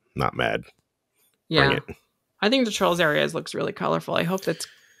 Not mad. Yeah. Bring it. I think the Trolls areas looks really colorful. I hope that's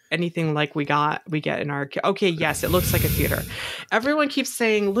anything like we get in our... Okay, yes, it looks like a theater. Everyone keeps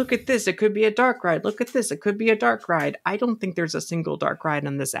saying, look at this, it could be a dark ride. Look at this, it could be a dark ride. I don't think there's a single dark ride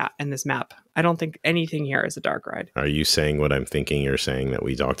on this map. I don't think anything here is a dark ride. Are you saying what I'm thinking you're saying that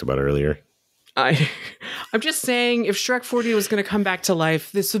we talked about earlier? I'm just saying if Shrek 4D was going to come back to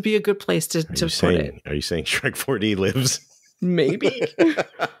life, this would be a good place to put it. Are you saying Shrek 4D lives? Maybe.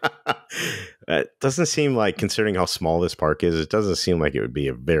 That doesn't seem like, considering how small this park is, it doesn't seem like it would be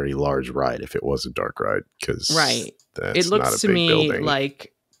a very large ride if it was a dark ride. Because it looks to me building.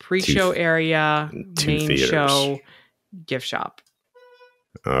 Like pre-show area, main theaters. Show, gift shop.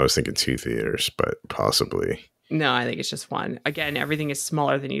 I was thinking 2 theaters, but possibly. No, I think it's just 1. Again, everything is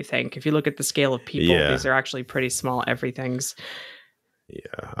smaller than you think. If you look at the scale of people, these are actually pretty small everything's.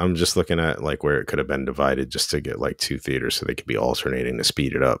 Yeah, I'm just looking at like where it could have been divided just to get like 2 theaters so they could be alternating to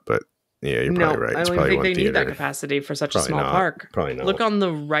speed it up. But yeah, you're probably right. I don't think they need that capacity for such a small park. Probably not. Look on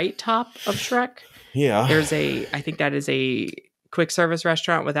the right top of Shrek. Yeah. I think that is a quick service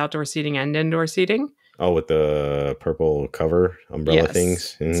restaurant with outdoor seating and indoor seating. Oh, with the purple cover umbrella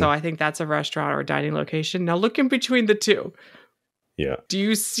things. Mm-hmm. So I think that's a restaurant or dining location. Now look in between the two. Yeah. Do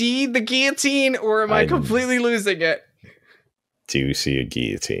you see the guillotine or am I completely losing it? Do see a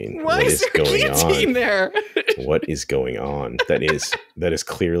guillotine. Why is there a guillotine there? What is going on? That is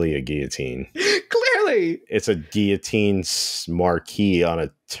clearly a guillotine. Clearly. It's a guillotine marquee on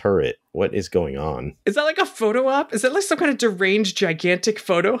a turret. What is going on? Is that like a photo op? Is that like some kind of deranged gigantic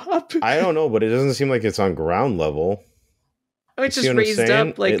photo op? I don't know, but it doesn't seem like it's on ground level. Oh, it's just raised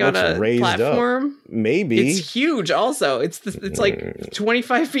up like on a platform? Up. Maybe. It's huge also. It's like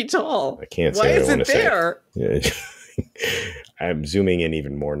 25 feet tall. I can't say. Why is it there? I'm zooming in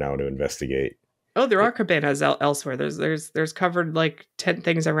even more now to investigate. Oh, there are cabanas elsewhere. There's covered like tent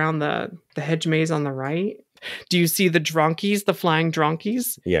things around the hedge maze on the right. Do you see the dronkies, the flying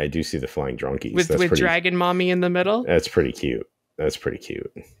dronkies? Yeah, I do see the flying dronkies. With Dragon Mommy in the middle? That's pretty cute. What's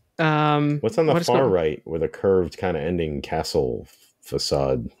on the far right with a curved kind of ending castle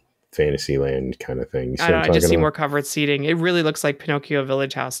facade, Fantasyland kind of thing? I just see more covered seating. It really looks like Pinocchio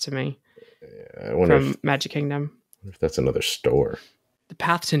Village House to me from Magic Kingdom. If that's another store. the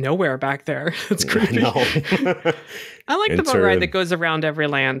path to nowhere back there. That's creepy. No. I like the boat ride that goes around every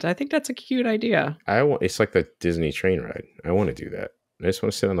land. I think that's a cute idea. It's like the Disney train ride. I want to do that. I just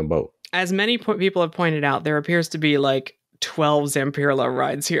want to sit on the boat. As many people have pointed out, there appears to be like 12 Zamperla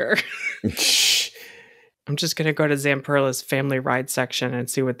rides here. I'm just going to go to Zamperla's family ride section and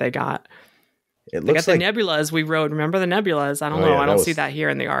see what they got. They got the nebulas we rode. Remember the nebulas? I don't know. I don't see that here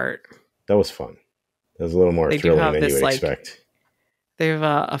in the art. That was fun. That was a little more thrilling than you would expect. They have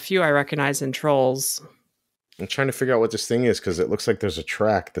a few I recognize in Trolls. I'm trying to figure out what this thing is because it looks like there's a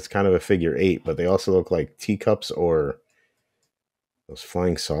track that's kind of a figure 8, but they also look like teacups or those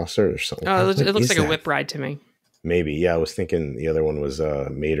flying saucers or something. Oh, it looks like a whip ride to me. Maybe. Yeah, I was thinking the other one was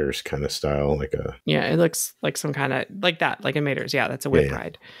Mater's kind of style. Yeah, it looks like some kind of like that, like a Mater's. Yeah, that's a whip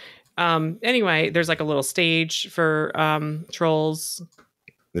ride. Anyway, there's like a little stage for Trolls.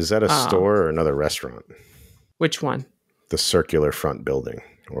 Is that a store or another restaurant? Which one? The circular front building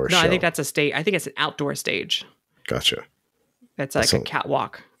or No, show? I think that's a stage. I think it's an outdoor stage. Gotcha. That's like a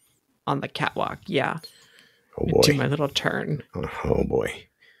catwalk on the catwalk. Yeah. Oh boy. Do my little turn. Oh boy.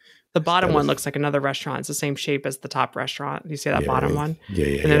 The bottom one looks like another restaurant. It's the same shape as the top restaurant. You see that bottom one? Yeah.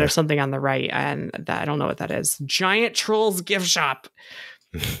 And then there's something on the right, and I don't know what that is. Giant Trolls gift shop.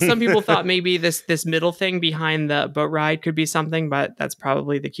 Some people thought maybe this middle thing behind the boat ride could be something, but that's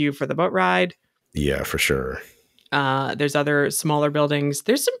probably the queue for the boat ride. Yeah, for sure. There's other smaller buildings.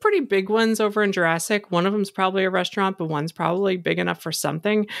 There's some pretty big ones over in Jurassic. One of them's probably a restaurant, but one's probably big enough for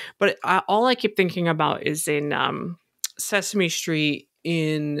something. But all I keep thinking about is in Sesame Street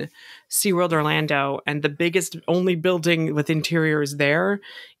in SeaWorld Orlando, and the biggest only building with interiors there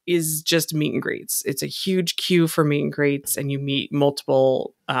is just meet and greets. It's a huge queue for meet and greets, and you meet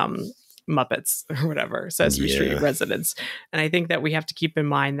multiple Muppets or whatever, Sesame Street residents. And I think that we have to keep in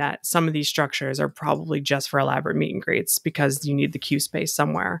mind that some of these structures are probably just for elaborate meet and greets because you need the queue space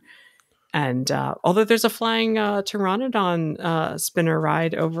somewhere. And although there's a flying Pteranodon spinner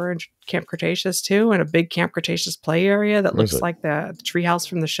ride over in Camp Cretaceous too, and a big Camp Cretaceous play area that looks like the treehouse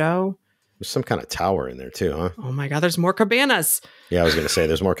from the show. There's some kind of tower in there too, huh? Oh my God, there's more cabanas. Yeah, I was going to say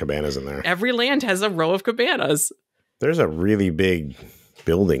there's more cabanas in there. Every land has a row of cabanas. There's a really big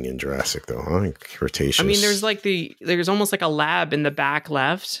building in Jurassic though, huh? Cretaceous. I mean, there's almost like a lab in the back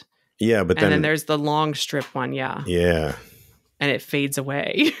left. Yeah, but then there's the long strip one, yeah. Yeah. And it fades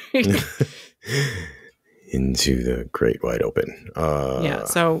away. Into the great wide open. Yeah,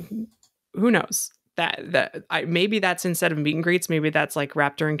 so who knows? Maybe that's instead of meet and greets, maybe that's like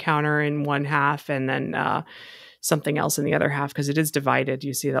Raptor Encounter in one half and then something else in the other half, because it is divided.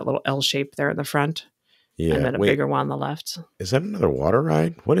 You see that little L shape there in the front. Yeah. And then a bigger one on the left. Is that another water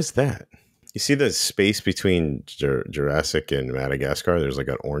ride? What is that? You see the space between Jurassic and Madagascar? There's like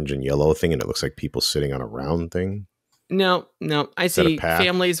an orange and yellow thing, and it looks like people sitting on a round thing. No. I see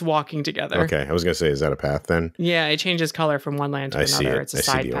families walking together. Okay, I was going to say, is that a path then? Yeah, it changes color from one land to another. It's a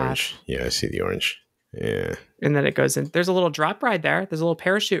side path. Orange. Yeah, I see the orange. Yeah. And then it goes in. There's a little drop ride there. There's a little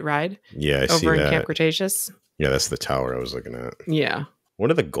parachute ride. Yeah, I see that. Over in Camp Cretaceous. Yeah, that's the tower I was looking at. Yeah. What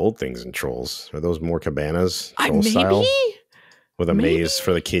are the gold things in Trolls? Are those more cabanas? Maybe. Style? With a maze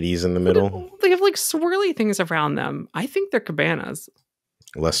for the kitties in the middle? They have like swirly things around them. I think they're cabanas.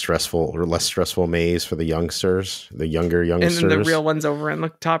 Less stressful maze for the youngsters, the younger youngsters. And then the real ones over in the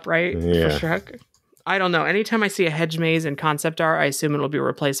top right for Shrek. I don't know. Anytime I see a hedge maze in concept art, I assume it'll be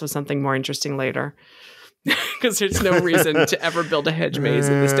replaced with something more interesting later. Because there's no reason to ever build a hedge maze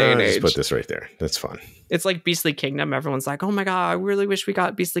in this day and age. Just put this right there. That's fun. It's like Beastly Kingdom. Everyone's like, oh my God, I really wish we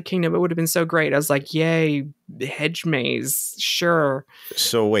got Beastly Kingdom. It would have been so great. I was like, yay, hedge maze. Sure.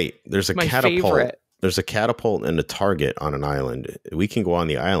 So wait, there's a catapult. Favorite. There's a catapult and a target on an island. We can go on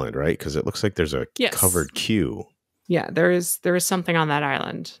the island, right? Because it looks like there's a covered queue. Yeah, there is something on that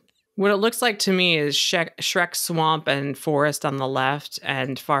island. What it looks like to me is Shrek Swamp and Forest on the left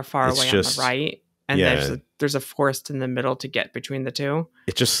and far away on the right. And there's a forest in the middle to get between the two.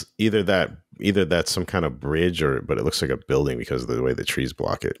 It's just either that's some kind of bridge but it looks like a building because of the way the trees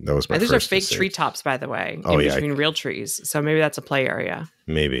block it. That was my These are fake treetops, by the way, between real trees. So maybe that's a play area.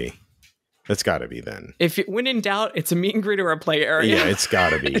 Maybe. That's got to be then. When in doubt, it's a meet and greet or a play area. Yeah, it's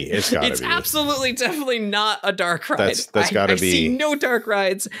got to be. It's absolutely, definitely not a dark ride. That's got to be. I see no dark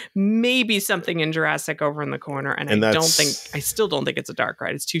rides. Maybe something in Jurassic over in the corner, and I still don't think it's a dark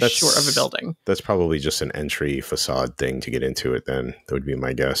ride. It's too short of a building. That's probably just an entry facade thing to get into it. Then that would be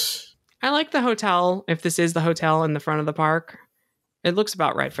my guess. I like the hotel. If this is the hotel in the front of the park, it looks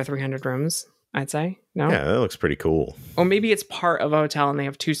about right for 300 rooms. I'd say. No? Yeah, that looks pretty cool. Or maybe it's part of a hotel and they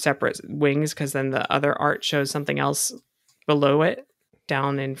have two separate wings because then the other art shows something else below it.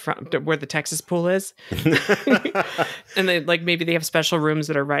 down in front where the Texas pool is. And they like, maybe they have special rooms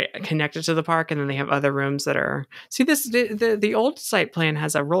that are right connected to the park. And then they have other rooms that are, see this, the old site plan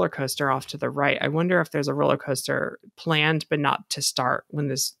has a roller coaster off to the right. I wonder if there's a roller coaster planned, but not to start when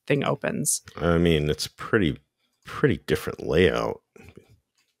this thing opens. I mean, it's pretty different layout.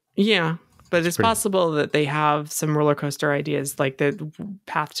 Yeah. But it's possible that they have some roller coaster ideas like the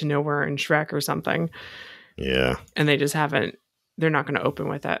Path to Nowhere in Shrek or something. Yeah. And they just haven't, they're not going to open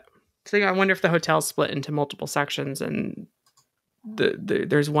with it. So I wonder if the hotel's split into multiple sections and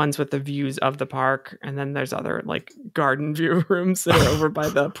there's ones with the views of the park. And then there's other like garden view rooms that are over by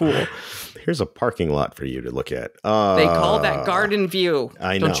the pool. Here's a parking lot for you to look at. They call that garden view.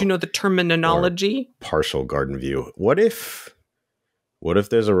 I know. Don't you know the terminology? Or partial garden view. What if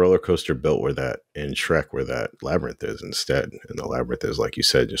there's a roller coaster built where that in Shrek where that labyrinth is instead? And the labyrinth is, like you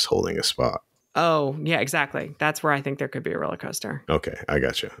said, just holding a spot. Oh, yeah, exactly. That's where I think there could be a roller coaster. Okay, I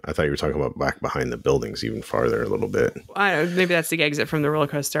got you. I thought you were talking about back behind the buildings even farther a little bit. I don't know, maybe that's the exit from the roller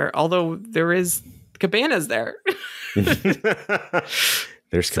coaster, although there is cabanas there.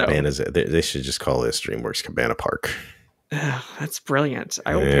 There's cabanas. They should just call this DreamWorks Cabana Park. That's brilliant.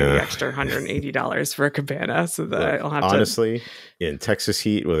 I will pay the extra $180 for a cabana so that I'll have honestly, in Texas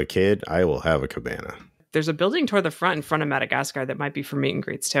heat with a kid, I will have a cabana. There's a building toward the front in front of Madagascar that might be for meet and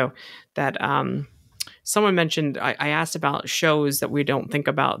greets too. That someone mentioned, I asked about shows that we don't think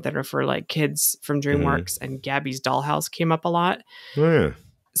about that are for like kids from DreamWorks, and Gabby's Dollhouse came up a lot. Oh, yeah.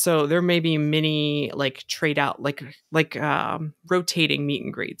 So there may be mini like trade out, like rotating meet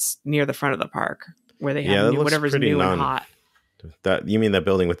and greets near the front of the park where they have whatever's new and hot. That you mean that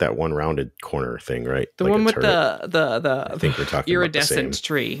building with that one rounded corner thing, right? The like one with the I think we're talking iridescent about the same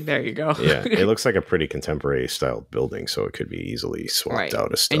tree. There you go. Yeah, it looks like a pretty contemporary style building, so it could be easily swapped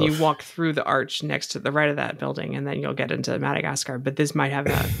out as stuff. And you walk through the arch next to the right of that building, and then you'll get into Madagascar. But this might have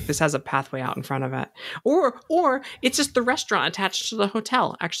this has a pathway out in front of it, or it's just the restaurant attached to the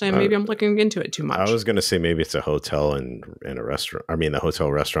hotel. Actually, maybe I'm looking into it too much. I was going to say maybe it's a hotel and a restaurant. I mean, the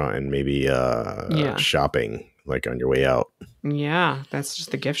hotel restaurant and maybe shopping. Like on your way out. Yeah, that's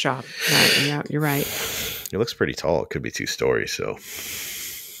just the gift shop. Right, yeah, you're right. It looks pretty tall. It could be 2 stories, so.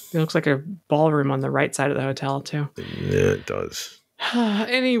 It looks like a ballroom on the right side of the hotel, too. Yeah, it does.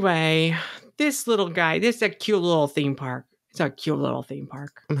 Anyway, this little guy, this is a cute little theme park. It's a cute little theme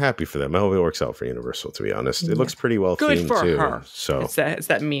park. I'm happy for them. I hope it works out for Universal, to be honest. It looks pretty well themed, too. Good for her. So. It's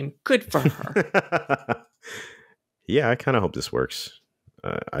that meme. Good for her. Yeah, I kind of hope this works.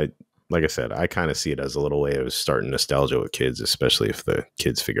 Like I said, I kind of see it as a little way of starting nostalgia with kids, especially if the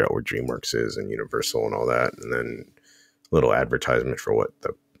kids figure out where DreamWorks is and Universal and all that. And then a little advertisement for what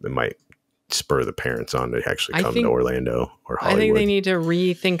it might spur the parents on to actually come to Orlando or Hollywood. I think they need to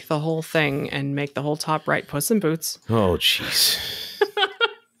rethink the whole thing and make the whole top right Puss in Boots. Oh, jeez.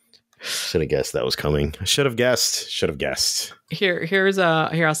 Should have guessed that was coming. I should have guessed. Here,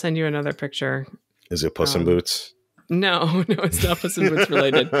 I'll send you another picture. Is it Puss in Boots? No, it's not Puss in Boots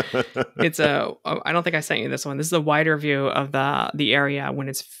related. It's I don't think I sent you this one. This is a wider view of the area when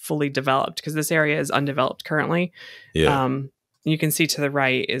it's fully developed, because this area is undeveloped currently. Yeah. You can see to the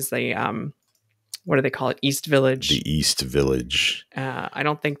right is the what do they call it? East Village. The East Village. I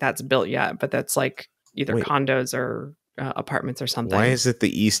don't think that's built yet, but that's like either condos or apartments or something. Why is it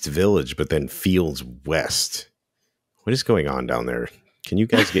the East Village, but then Fields West? What is going on down there? Can you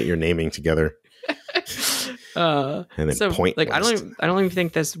guys get your naming together? And then Point like West. I don't even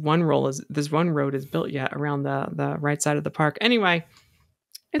think this one road is built yet around the right side of the park. Anyway,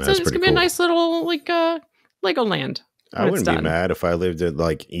 it's gonna be a nice little like Legoland. I wouldn't be mad if I lived at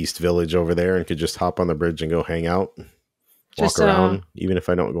like East Village over there and could just hop on the bridge and go hang out, walk around, even if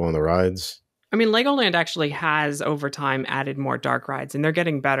I don't go on the rides. I mean, Legoland actually has over time added more dark rides, and they're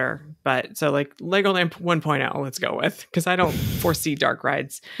getting better. But so like Legoland 1.0, let's go with, because I don't foresee dark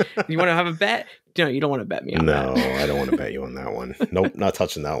rides. You want to have a bet? No, you don't want to bet me on that. No, I don't want to bet you on that one. Nope, not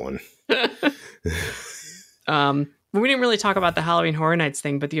touching that one. We didn't really talk about the Halloween Horror Nights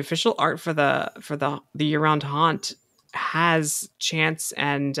thing, but the official art for the year-round haunt has Chance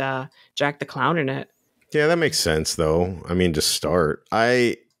and Jack the Clown in it. Yeah, that makes sense, though. I mean, to start,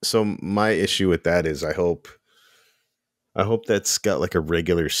 So my issue with that is I hope that's got like a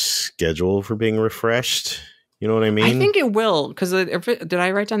regular schedule for being refreshed. You know what I mean? I think it will, because did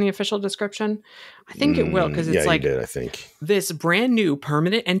I write down the official description? I think it will, because it's like you did, I think. This brand new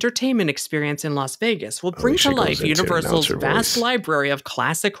permanent entertainment experience in Las Vegas will bring to life Universal's vast library of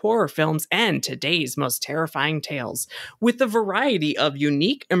classic horror films and today's most terrifying tales. With a variety of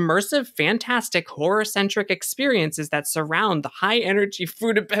unique, immersive, fantastic, horror-centric experiences that surround the high-energy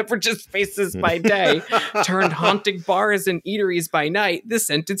food and beverages spaces by day, turned haunting bars and eateries by night, this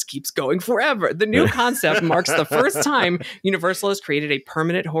sentence keeps going forever. The new concept marks the first time Universal has created a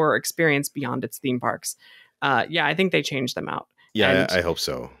permanent horror experience beyond its theme parks. I think they changed them out. Yeah, I hope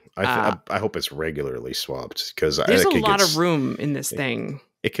so. I hope it's regularly swapped, because there's a lot of room in this thing.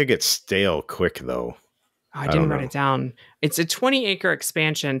 It could get stale quick, though. I didn't write it down. It's a 20-acre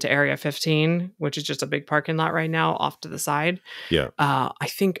expansion to Area 15, which is just a big parking lot right now off to the side. Yeah. I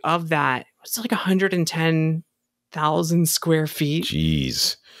think of that, it's like 110,000 square feet.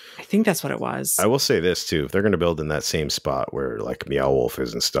 Jeez. I think that's what it was. I will say this too: if they're going to build in that same spot where like Meow Wolf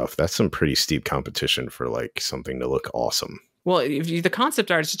is and stuff, that's some pretty steep competition for like something to look awesome. Well, the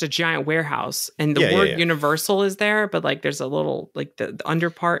concept art is just a giant warehouse, and the word Universal is there, but like there's a little like the under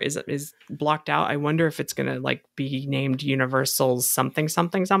part is blocked out. I wonder if it's going to like be named Universal's something.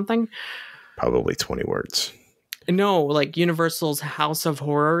 Probably 20 words. No, like Universal's House of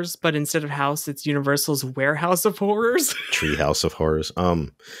Horrors, but instead of house, it's Universal's Warehouse of Horrors. Treehouse of Horrors.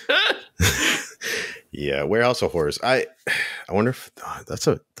 Yeah, Warehouse of Horrors. I wonder if that's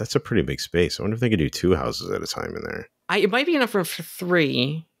a pretty big space. I wonder if they could do 2 houses at a time in there. It might be enough for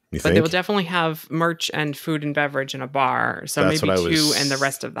 3. But they will definitely have merch and food and beverage and a bar. So that's maybe 2 and the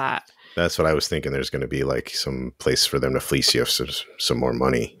rest of that. That's what I was thinking. There's going to be like some place for them to fleece you some more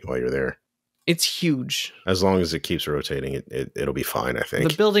money while you're there. It's huge. As long as it keeps rotating, it'll be fine, I think.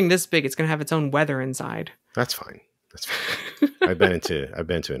 The building this big, it's going to have its own weather inside. That's fine. I've been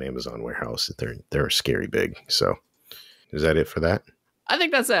to an Amazon warehouse. They're scary big. So, is that it for that? I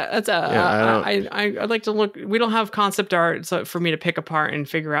think that's it. I'd like to look. We don't have concept art for me to pick apart and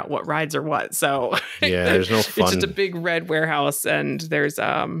figure out what rides are what. So yeah, there's no fun. It's just a big red warehouse, and there's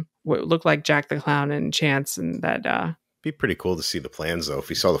what looked like Jack the Clown and Chance, and that. Be pretty cool to see the plans, though. If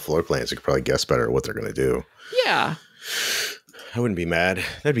you saw the floor plans, you could probably guess better what they're going to do. Yeah. I wouldn't be mad.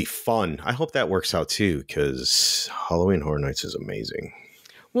 That'd be fun. I hope that works out, too, because Halloween Horror Nights is amazing.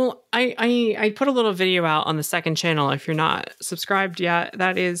 Well, I put a little video out on the second channel. If you're not subscribed yet,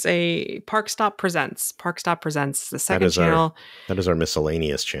 that is a ParkStop Presents. ParkStop Presents, the second channel. That is our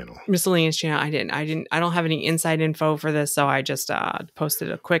miscellaneous channel. I don't have any inside info for this, so I just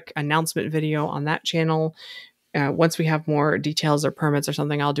posted a quick announcement video on that channel. Once we have more details or permits or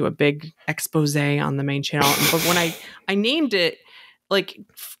something, I'll do a big expose on the main channel. But when I named it like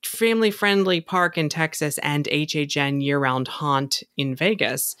family friendly park in Texas and HHN year round haunt in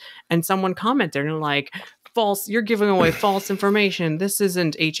Vegas, and someone commented and like, false, you're giving away false information. This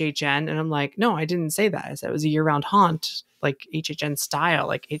isn't HHN. And I'm like, no, I didn't say that. I said it was a year round haunt, like HHN style.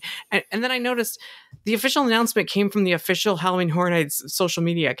 And then I noticed the official announcement came from the official Halloween Horror Nights social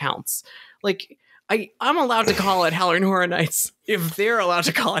media accounts. Like, I'm allowed to call it Halloween Horror Nights if they're allowed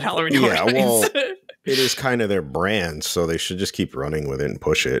to call it Halloween Horror Nights. Well, it is kind of their brand, so they should just keep running with it and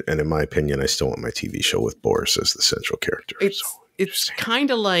push it. And in my opinion, I still want my TV show with Boris as the central character. It's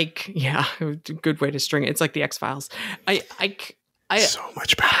kind of like, yeah, good way to string it. It's like the X-Files. So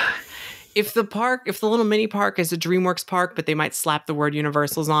much better. If the little mini park is a DreamWorks park, but they might slap the word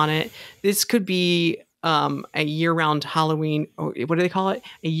Universals on it, this could be a year-round Halloween, or what do they call it?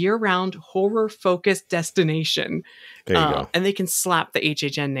 A year-round horror-focused destination. There you go. And they can slap the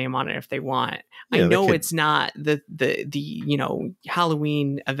HHN name on it if they want. Yeah, I know it's not the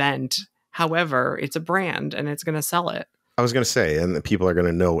Halloween event. However, it's a brand and it's going to sell it. I was going to say, and the people are going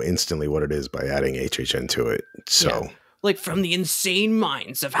to know instantly what it is by adding HHN to it. So. Yeah. Like, from the insane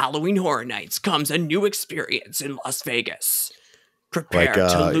minds of Halloween Horror Nights comes a new experience in Las Vegas. Prepare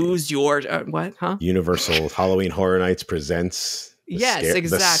to lose your what? Huh? Universal Halloween Horror Nights presents.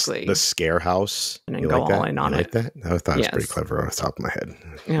 Exactly. The Scare House. And then go all in on it. Like that? I thought it was pretty clever off the top of my head.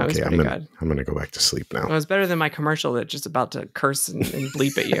 Yeah, it was pretty good. I'm gonna go back to sleep now. It was better than my commercial that's just about to curse and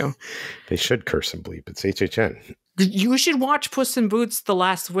bleep at you. They should curse and bleep. It's HHN. You should watch Puss in Boots: The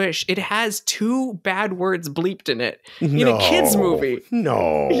Last Wish. It has 2 bad words bleeped in it in a kids movie.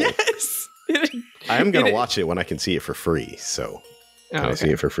 No. Yes. I'm gonna watch it when I can see it for free. So. Can I see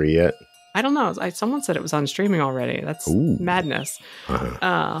it for free yet? I don't know. Someone said it was on streaming already. That's madness.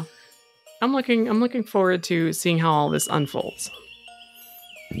 Uh-huh. I'm looking forward to seeing how all this unfolds.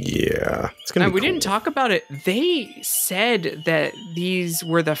 Yeah, it's gonna be we didn't talk about it. They said that these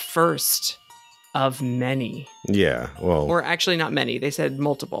were the first of many. Yeah, well, or actually not many. They said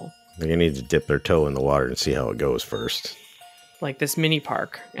multiple. They need to dip their toe in the water and see how it goes first. like this mini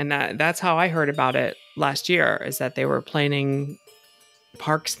park. And that's how I heard about it last year, is that they were planning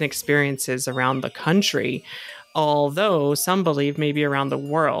parks and experiences around the country, although some believe maybe around the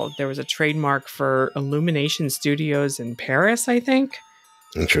world. There was a trademark for Illumination Studios in Paris, I think.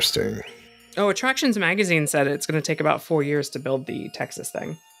 Interesting. Oh, Attractions Magazine said it's going to take about 4 years to build the Texas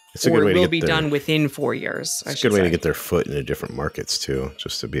thing. It's a good way to get done within 4 years. It's a good way to get their foot into different markets too,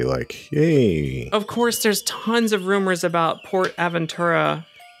 just to be like, yay. Of course, there's tons of rumors about Port Aventura.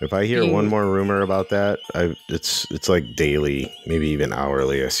 If I hear one more rumor about that, it's like daily, maybe even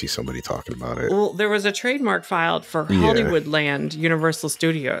hourly, I see somebody talking about it. Well, there was a trademark filed for Hollywoodland Universal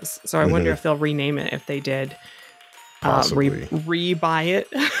Studios, so I wonder if they'll rename it if they did. Possibly. Re-buy it.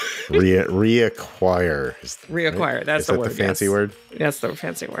 Reacquire. Reacquire. That's the word. Is that the fancy word? That's the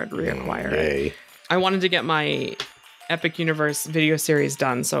fancy word. Reacquire. Yay. I wanted to get my Epic Universe video series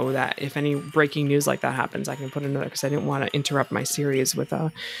done so that if any breaking news like that happens, I can put another, because I didn't want to interrupt my series with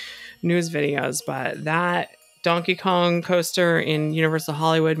news videos. But that Donkey Kong coaster in Universal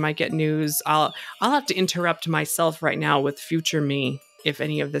Hollywood might get news. I'll have to interrupt myself right now with future me if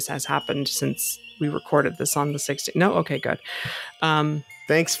any of this has happened since we recorded this on the 16th. No? Okay, good.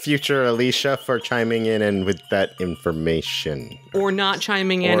 Thanks, future Alicia, for chiming in and with that information. Or not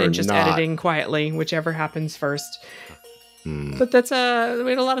chiming in and just editing quietly, whichever happens first. But that's we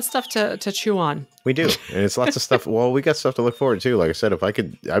had a lot of stuff to chew on. We do, and it's lots of stuff. Well, we got stuff to look forward to. Like I said, if I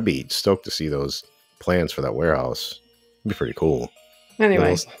could, I'd be stoked to see those plans for that warehouse. It'd be pretty cool.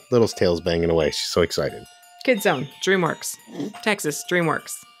 Anyway, Little's tail's banging away. She's so excited. KidZone, DreamWorks, Texas,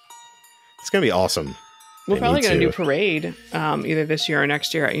 DreamWorks. It's gonna be awesome. We're probably going to do a parade either this year or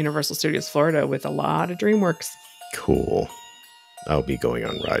next year at Universal Studios Florida with a lot of DreamWorks. Cool. I'll be going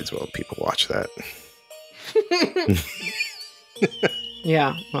on rides while people watch that.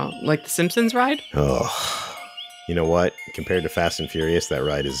 Yeah, well, like the Simpsons ride? Oh, you know what? Compared to Fast and Furious, that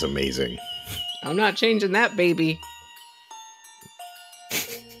ride is amazing. I'm not changing that, baby.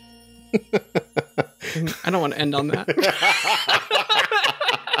 I don't want to end on that.